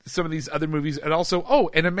some of these other movies, and also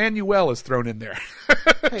and Emmanuel is thrown in there.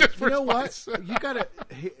 Hey, you know what? You gotta.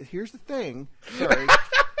 Here's the thing. Sorry.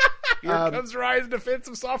 Here comes Ryan's defense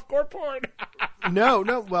of softcore porn. No.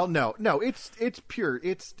 It's pure.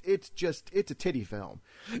 It's a titty film,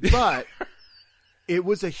 but it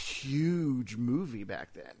was a huge movie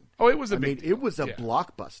back then. Oh, it was it was a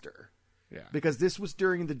blockbuster. Yeah. Because this was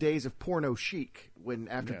during the days of porno chic, when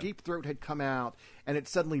after Deep Throat had come out, and it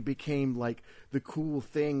suddenly became like the cool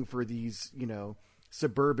thing for these, you know,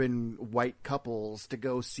 suburban white couples to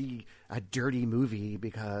go see a dirty movie,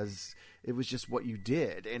 because it was just what you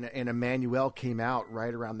did. And Emmanuel came out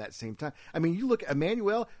right around that same time. I mean, you look at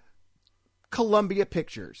Emmanuel, Columbia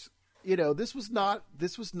Pictures. You know, this was not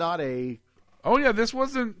a. Oh yeah, this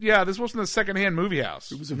wasn't a secondhand movie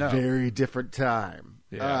house. It was a very different time.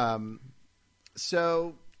 Yeah.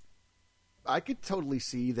 So I could totally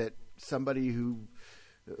see that somebody who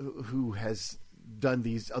has done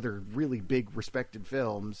these other really big respected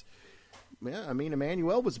films. Yeah, I mean,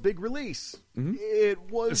 Emmanuel was a big release. Mm-hmm. It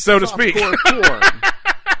was, so to speak.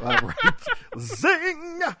 Right.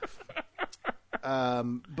 Zing!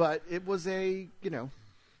 But it was it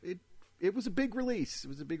was a big release. It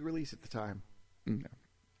was a big release at the time. Mm-hmm.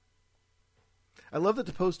 I love that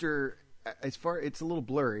the poster, it's a little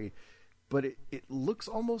blurry, but it looks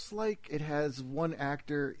almost like it has one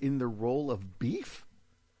actor in the role of Beef.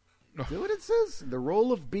 Is that what it says? The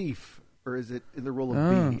role of Beef. Or is it in the role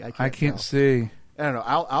of B? I can't see. I don't know.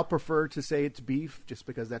 I'll prefer to say it's Beef just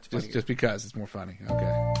because that's funny. Just because it's more funny.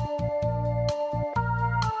 Okay.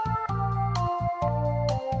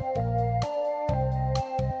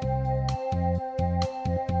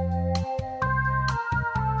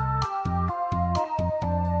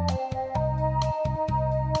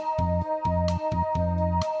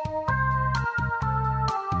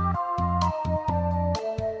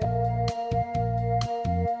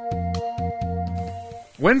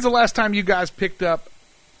 When's the last time you guys picked up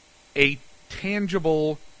a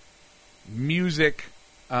tangible music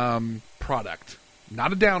product?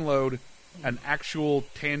 Not a download, an actual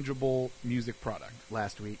tangible music product.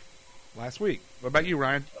 Last week. What about you,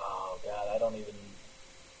 Ryan? Oh, God, I don't even...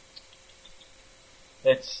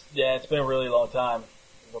 It's been a really long time.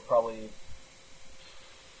 We'll probably...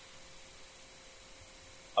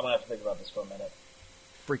 I'm going to have to think about this for a minute.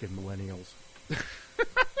 Freaking millennials.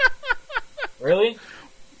 Really?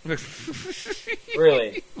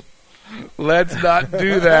 Really? Let's not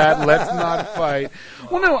do that. Let's not fight.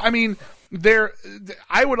 Well, no, I mean,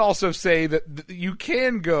 I would also say that you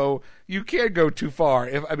can go too far.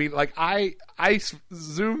 I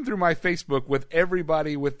zoom through my Facebook with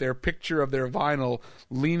everybody with their picture of their vinyl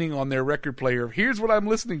leaning on their record player. Here's what I'm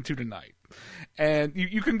listening to tonight. And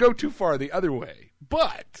you can go too far the other way.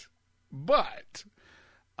 But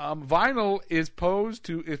vinyl is poised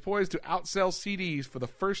to outsell CDs for the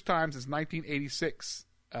first time since 1986,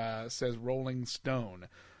 says Rolling Stone.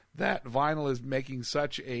 That vinyl is making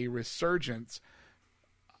such a resurgence,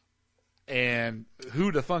 and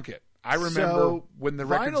who'd have thunk it? I remember when the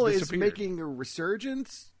records vinyl disappeared. Is making a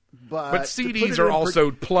resurgence, but CDs are also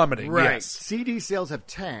plummeting. Right, yes. CD sales have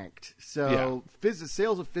tanked, so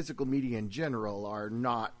sales of physical media in general are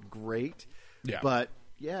not great. Yeah, but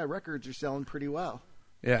records are selling pretty well.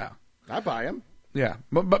 Yeah. I buy them. Yeah.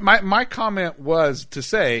 But my comment was to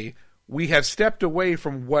say we have stepped away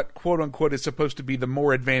from what, quote unquote, is supposed to be the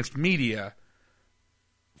more advanced media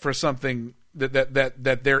for something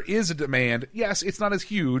that there is a demand. Yes, it's not as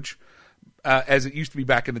huge as it used to be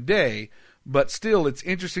back in the day, but still it's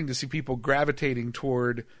interesting to see people gravitating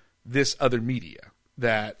toward this other media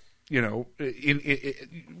that,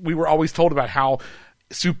 we were always told about how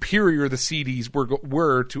superior the CDs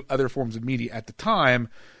were to other forms of media at the time.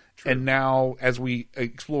 True. And now, as we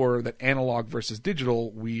explore that analog versus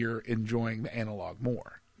digital, we're enjoying the analog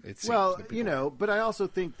more. But I also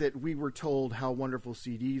think that we were told how wonderful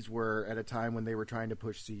CDs were at a time when they were trying to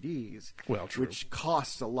push CDs. Well, true. Which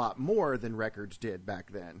costs a lot more than records did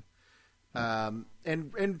back then. And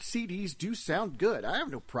CDs do sound good. I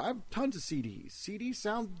have no problem. Tons of CDs. CDs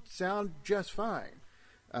sound just fine.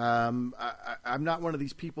 I'm not one of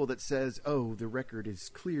these people that says, "Oh, the record is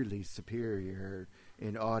clearly superior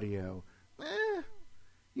in audio."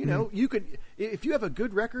 You could, if you have a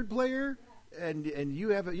good record player and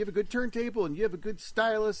you have a good turntable and you have a good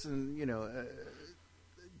stylus and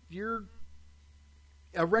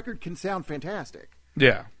a record can sound fantastic.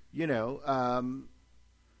 Yeah.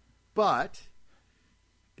 But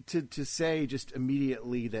to say just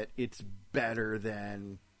immediately that it's better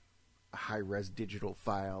than a high-res digital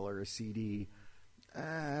file or a CD,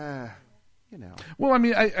 Well, I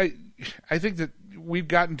mean, I think that we've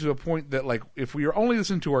gotten to a point that, like, if we are only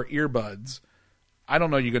listening to our earbuds, I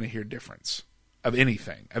don't know you're going to hear difference of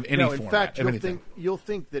anything, of any format. In fact, you'll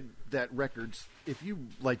think that records, if you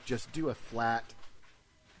just do a flat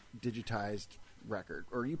digitized record,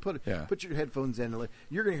 or you put your headphones in,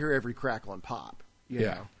 you're going to hear every crackle and pop. You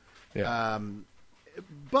know? Yeah.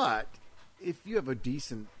 But if you have a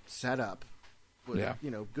decent setup with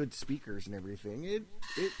good speakers and everything,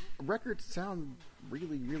 records sound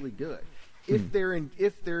really, really good if they're in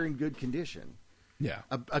good condition. Yeah,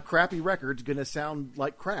 a crappy record's going to sound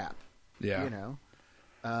like crap. Yeah,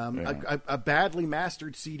 a badly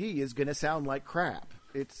mastered CD is going to sound like crap.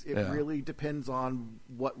 It really depends on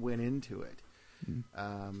what went into it.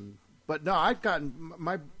 But no, I've gotten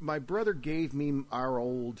my brother gave me our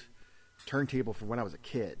old turntable from when I was a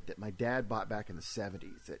kid that my dad bought back in the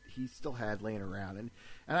 70s that he still had laying around, and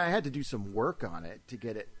I had to do some work on it to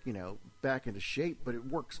get it back into shape, but it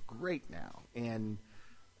works great now. And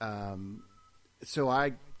so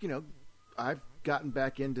I've gotten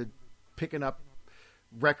back into picking up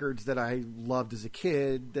records that I loved as a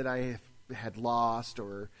kid that I had lost,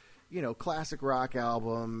 or classic rock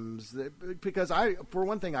albums. Because for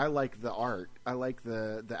one thing, I like the art. I like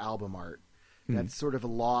the album art. That's sort of a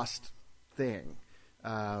lost thing.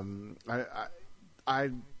 I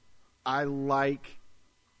like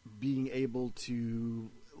being able to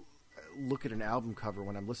look at an album cover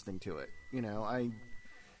when I'm listening to it.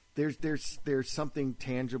 There's something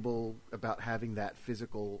tangible about having that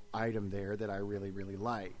physical item there that I really, really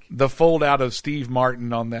like. The fold out of Steve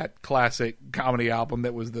Martin on that classic comedy album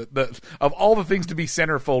that was the of all the things to be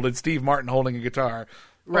centerfolded, Steve Martin holding a guitar.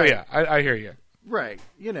 Right. Oh yeah, I hear you. Right.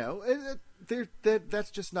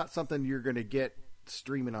 That's just not something you're going to get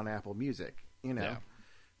streaming on Apple Music. Yeah.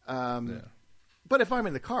 But if I'm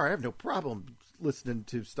in the car, I have no problem listening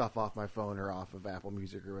to stuff off my phone or off of Apple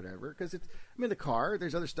Music or whatever, because I'm in the car.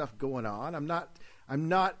 There's other stuff going on. I'm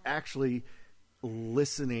not actually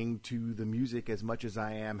listening to the music as much as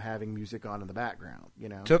I am having music on in the background.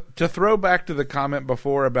 To throw back to the comment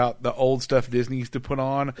before about the old stuff Disney used to put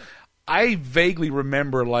on, I vaguely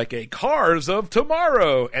remember like a Cars of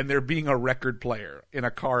Tomorrow and there being a record player in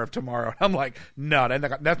a Car of Tomorrow. I'm like, no,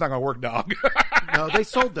 that's not going to work, dog. No, they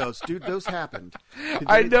sold those, dude. Those happened.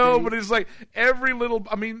 I know, but it's like every little.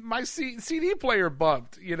 I mean, my CD player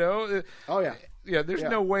bumped. Oh yeah, yeah. There's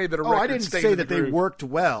no way that a record. I didn't say that they worked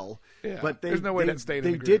well, but there's no way that stayed.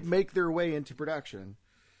 They did make their way into production.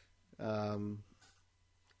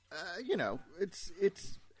 It's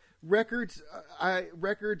records.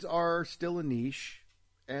 Records are still a niche,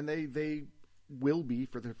 and they will be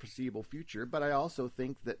for the foreseeable future. But I also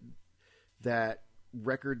think that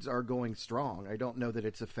records are going strong. I don't know that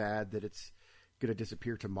it's a fad that it's going to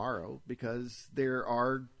disappear tomorrow, because there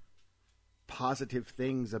are positive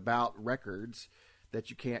things about records that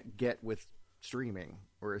you can't get with streaming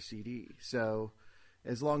or a CD. So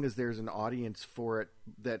as long as there's an audience for it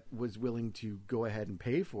that was willing to go ahead and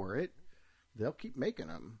pay for it, they'll keep making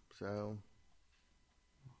them. So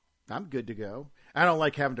I'm good to go. I don't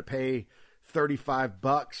like having to pay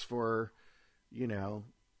 $35 for,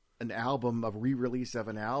 an album, a re-release of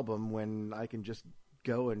an album, when I can just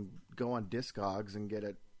go on Discogs and get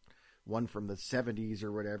one from the 70s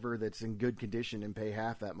or whatever that's in good condition and pay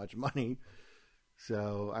half that much money.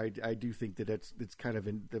 So I do think that it's kind of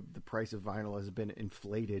the price of vinyl has been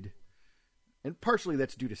inflated, and partially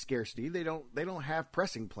that's due to scarcity. They don't have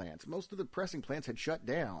pressing plants. Most of the pressing plants had shut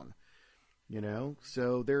down,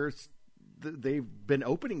 So they've been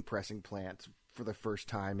opening pressing plants for the first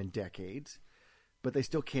time in decades, but they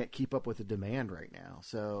still can't keep up with the demand right now.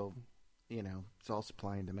 So, it's all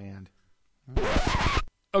supply and demand.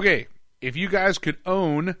 Okay, if you guys could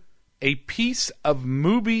own a piece of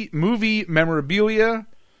movie memorabilia,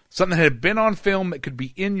 something that had been on film that could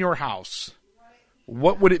be in your house,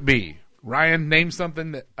 what would it be? Ryan, name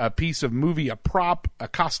something, a piece of movie, a prop, a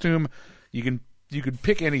costume. You could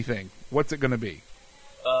pick anything. What's it going to be?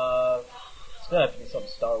 It's going to have to be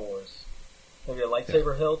something Star Wars. Maybe a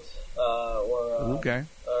lightsaber hilt, or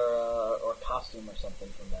costume or something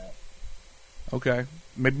from that. Okay,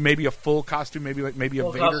 maybe a full costume, maybe a Vader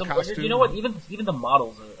costume. You know what? Even the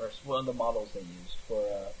models are one of the models they used for,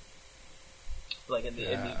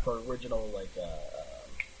 for original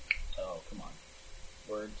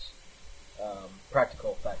words,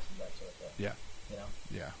 practical effects and that sort of thing. Yeah.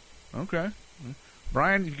 Yeah. Okay.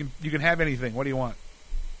 Brian, you can have anything. What do you want?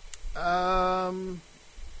 God,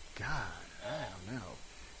 I don't know.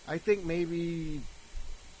 I think maybe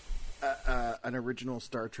an original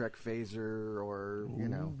Star Trek phaser, or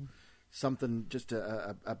something, just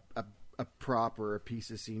a prop or a piece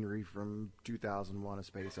of scenery from 2001: A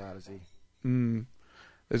Space Odyssey.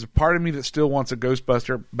 There's a part of me that still wants a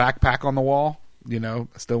Ghostbuster backpack on the wall. I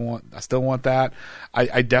still want that.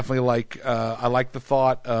 I definitely like. I like the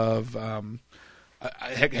thought of.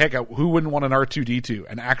 Heck, who wouldn't want an R2-D2,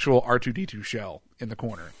 an actual R2-D2 shell in the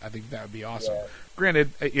corner? I think that would be awesome. Yeah.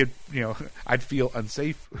 Granted, I'd feel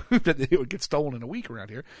unsafe that it would get stolen in a week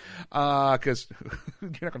around here, because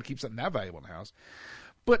you're not going to keep something that valuable in the house.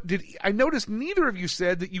 But I noticed neither of you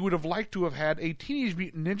said that you would have liked to have had a Teenage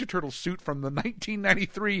Mutant Ninja Turtles suit from the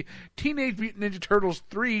 1993 Teenage Mutant Ninja Turtles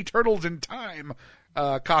 3 Turtles in Time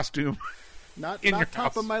costume. Not in your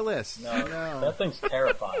top house. of my list. No, that thing's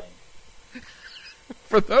terrifying.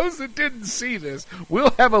 For those that didn't see this,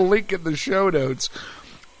 we'll have a link in the show notes.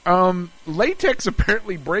 Latex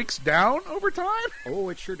apparently breaks down over time. Oh,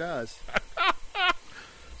 it sure does.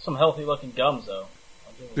 Some healthy-looking gums, though.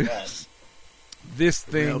 I'll give you that. This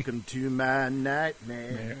thing. Welcome to my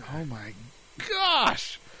nightmare. Oh my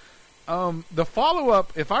gosh! The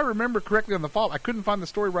follow-up, if I remember correctly on the follow-up, I couldn't find the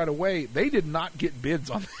story right away. They did not get bids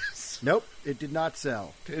on this. Nope, it did not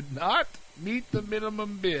sell. Did not meet the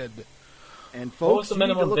minimum bid. And folks, you need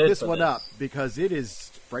to look this one up because it is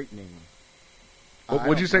frightening.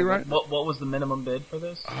 What'd you say, Ryan? What was the minimum bid for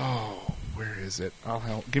this? Oh, where is it?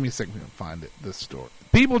 Give me a second to find it. This story.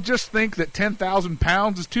 People just think that 10,000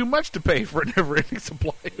 pounds is too much to pay for a never-ending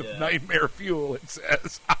supply of nightmare fuel. It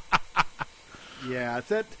says. Yeah,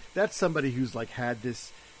 that's somebody who's like had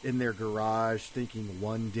this in their garage, thinking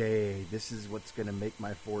one day this is what's going to make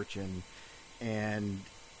my fortune. And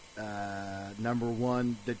number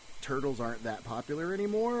one, the turtles aren't that popular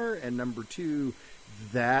anymore, and number two,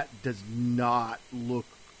 that does not look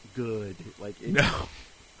good. No.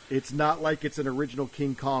 It's not like it's an original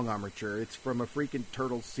King Kong armature. It's from a freaking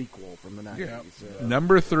Turtles sequel from the 90s. Yeah.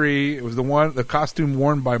 Number 3, it was the costume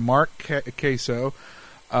worn by Mark Queso.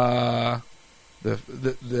 And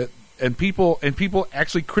people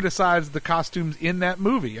actually criticized the costumes in that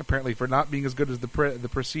movie, apparently, for not being as good as the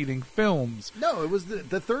preceding films. No, it was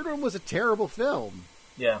the third one was a terrible film.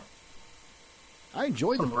 Yeah. I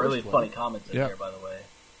enjoyed the first one. Some really funny comments in here, by the way.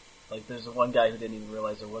 Like, there's one guy who didn't even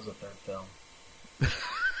realize there was a third film.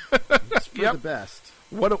 It's for the best.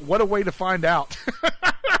 What a way to find out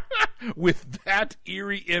with that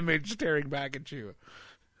eerie image staring back at you.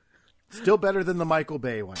 Still better than the Michael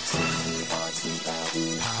Bay one.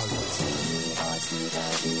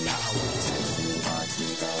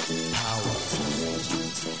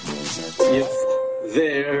 If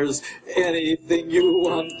there's anything you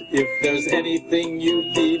want, if there's anything you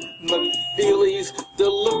need, McFeely's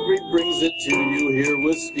Delivery brings it to you here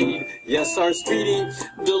with speed. Yes, our speedy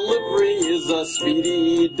delivery is a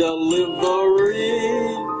speedy delivery.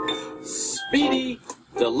 Speedy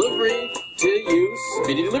delivery to you.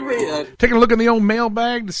 Speedy delivery. Taking a look in the old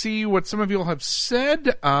mailbag to see what some of you all have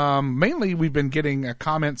said. Mainly, we've been getting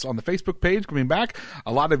comments on the Facebook page coming back.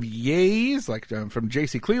 A lot of yays, like from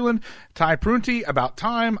J.C. Cleland, Ty Prunty, about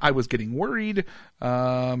time. I was getting worried.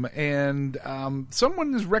 And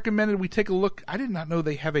someone has recommended we take a look. I did not know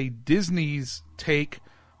they have a Disney's take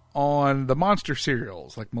on the monster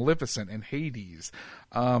cereals like Maleficent and Hades.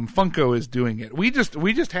 Funko is doing it. We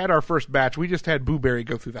just had our first batch. We just had Boo Berry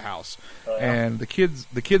go through the house, and the kids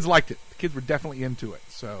liked it. The kids were definitely into it.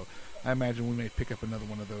 So I imagine we may pick up another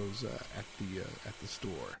one of those at the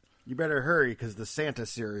store. You better hurry because the Santa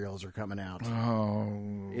cereals are coming out.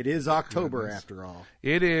 Oh, it is October after all.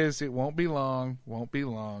 It is. It won't be long.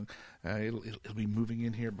 It'll be moving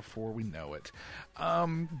in here before we know it.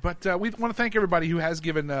 But we want to thank everybody who has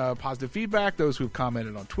given positive feedback, those who have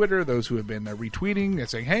commented on Twitter, those who have been retweeting and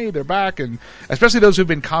saying, hey, they're back, and especially those who have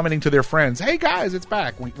been commenting to their friends, hey, guys, it's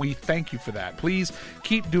back. We thank you for that. Please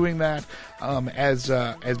keep doing that. As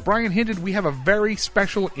Brian hinted, we have a very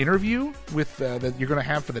special interview with that you're going to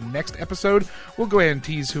have for the next episode. We'll go ahead and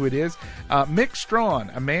tease who it is. Mick Strawn,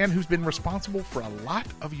 a man who's been responsible for a lot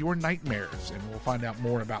of your nightmares, and we'll find out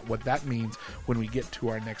more about what that means when we get to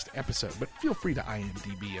our next episode. But feel free to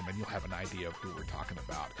IMDb him and you'll have an idea of who we're talking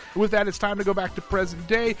about. With that, it's time to go back to present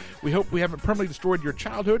day. We hope we haven't permanently destroyed your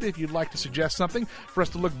childhood. If you'd like to suggest something for us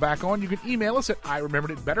to look back on, you can email us at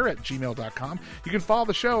iremembereditbetter@gmail.com. You can follow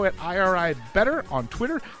the show at IRIBetter on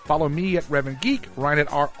Twitter. Follow me at Reverend Geek, Ryan at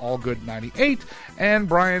RAllGood98, and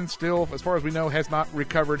Brian still, as far as we know, has not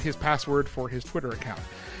recovered his password for his Twitter account.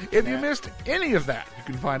 If you missed any of that, you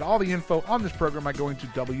can find all the info on this program by going to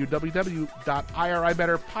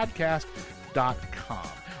www.iribetterpodcast.com.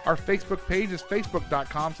 Our Facebook page is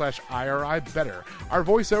facebook.com/IRIBetter. Our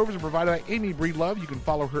voiceovers are provided by Amy Breedlove. You can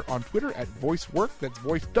follow her on Twitter at VoiceWork, that's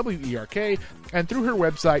voice WERK, and through her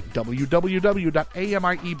website,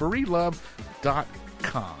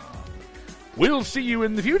 www.amieBreedlove.com. We'll see you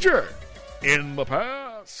in the future, in the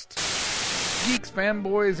past. Geeks,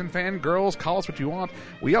 fanboys, and fangirls, call us what you want.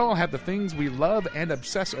 We all have the things we love and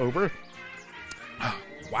obsess over. Oh,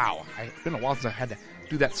 wow, it's been a while since I had to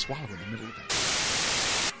do that swallow in the middle of that.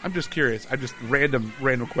 I'm just curious. I just random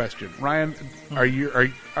question. Ryan, are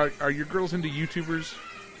your girls into YouTubers,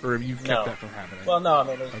 or have you kept that from happening? Well,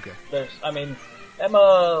 no. I mean,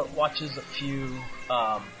 Emma watches a few.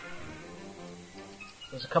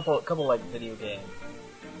 There's a couple like video game.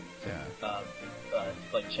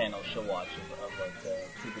 Like channels she'll watch of like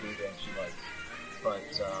two video games she likes, but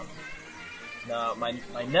no, my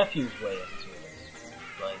nephew's way into it,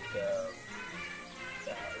 like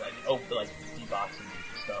deboxing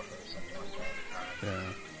stuff or something like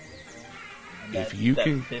that.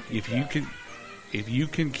 If you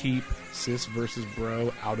can keep sis versus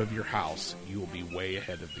bro out of your house, you will be way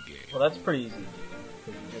ahead of the game. Well, that's pretty easy to do.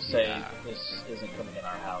 Because you just say this isn't coming in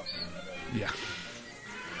our house. Yeah.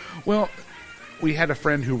 Well, we had a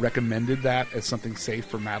friend who recommended that as something safe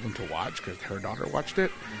for Madeline to watch because her daughter watched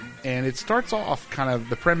it. And it starts off kind of,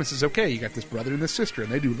 the premise is, okay, you got this brother and this sister,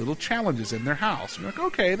 and they do little challenges in their house. And you're like,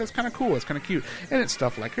 okay, that's kind of cool, it's kind of cute. And it's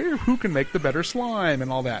stuff like, hey, who can make the better slime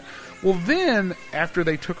and all that. Well, then, after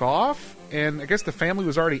they took off, and I guess the family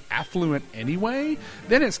was already affluent anyway,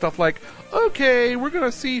 then it's stuff like, okay, we're going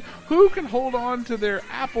to see who can hold on to their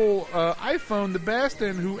Apple iPhone the best,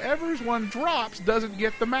 and whoever's one drops doesn't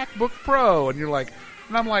get the MacBook Pro. And you're like,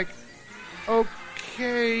 and I'm like,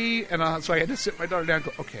 okay. And so I had to sit my daughter down and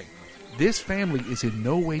go, okay, this family is in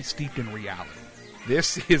no way steeped in reality.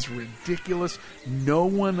 This is ridiculous. No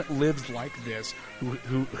one lives like this who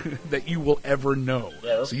that you will ever know.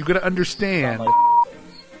 Yeah, so you got to understand.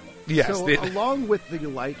 Yes. So along with the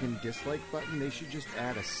like and dislike button, they should just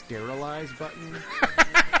add a sterilize button.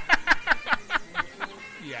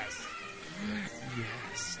 Yes.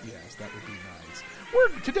 Yes, that would be nice.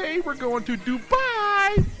 Today we're going to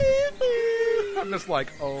Dubai. I'm just like,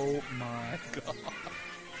 oh my God.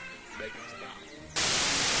 Make it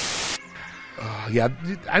stop. Yeah,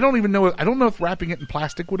 I don't even know. I don't know if wrapping it in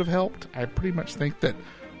plastic would have helped. I pretty much think that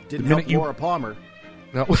didn't help Laura Palmer.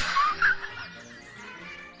 No.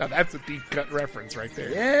 Now that's a deep cut reference right there.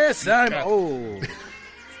 Yes, I'm old.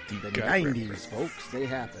 The 90s, folks, they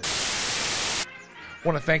happen. I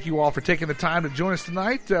want to thank you all for taking the time to join us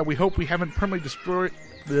tonight. We hope we haven't permanently destroyed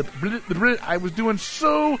I was doing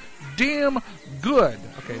so damn good.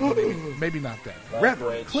 Okay, maybe not that.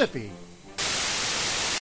 Reverend Cliffy.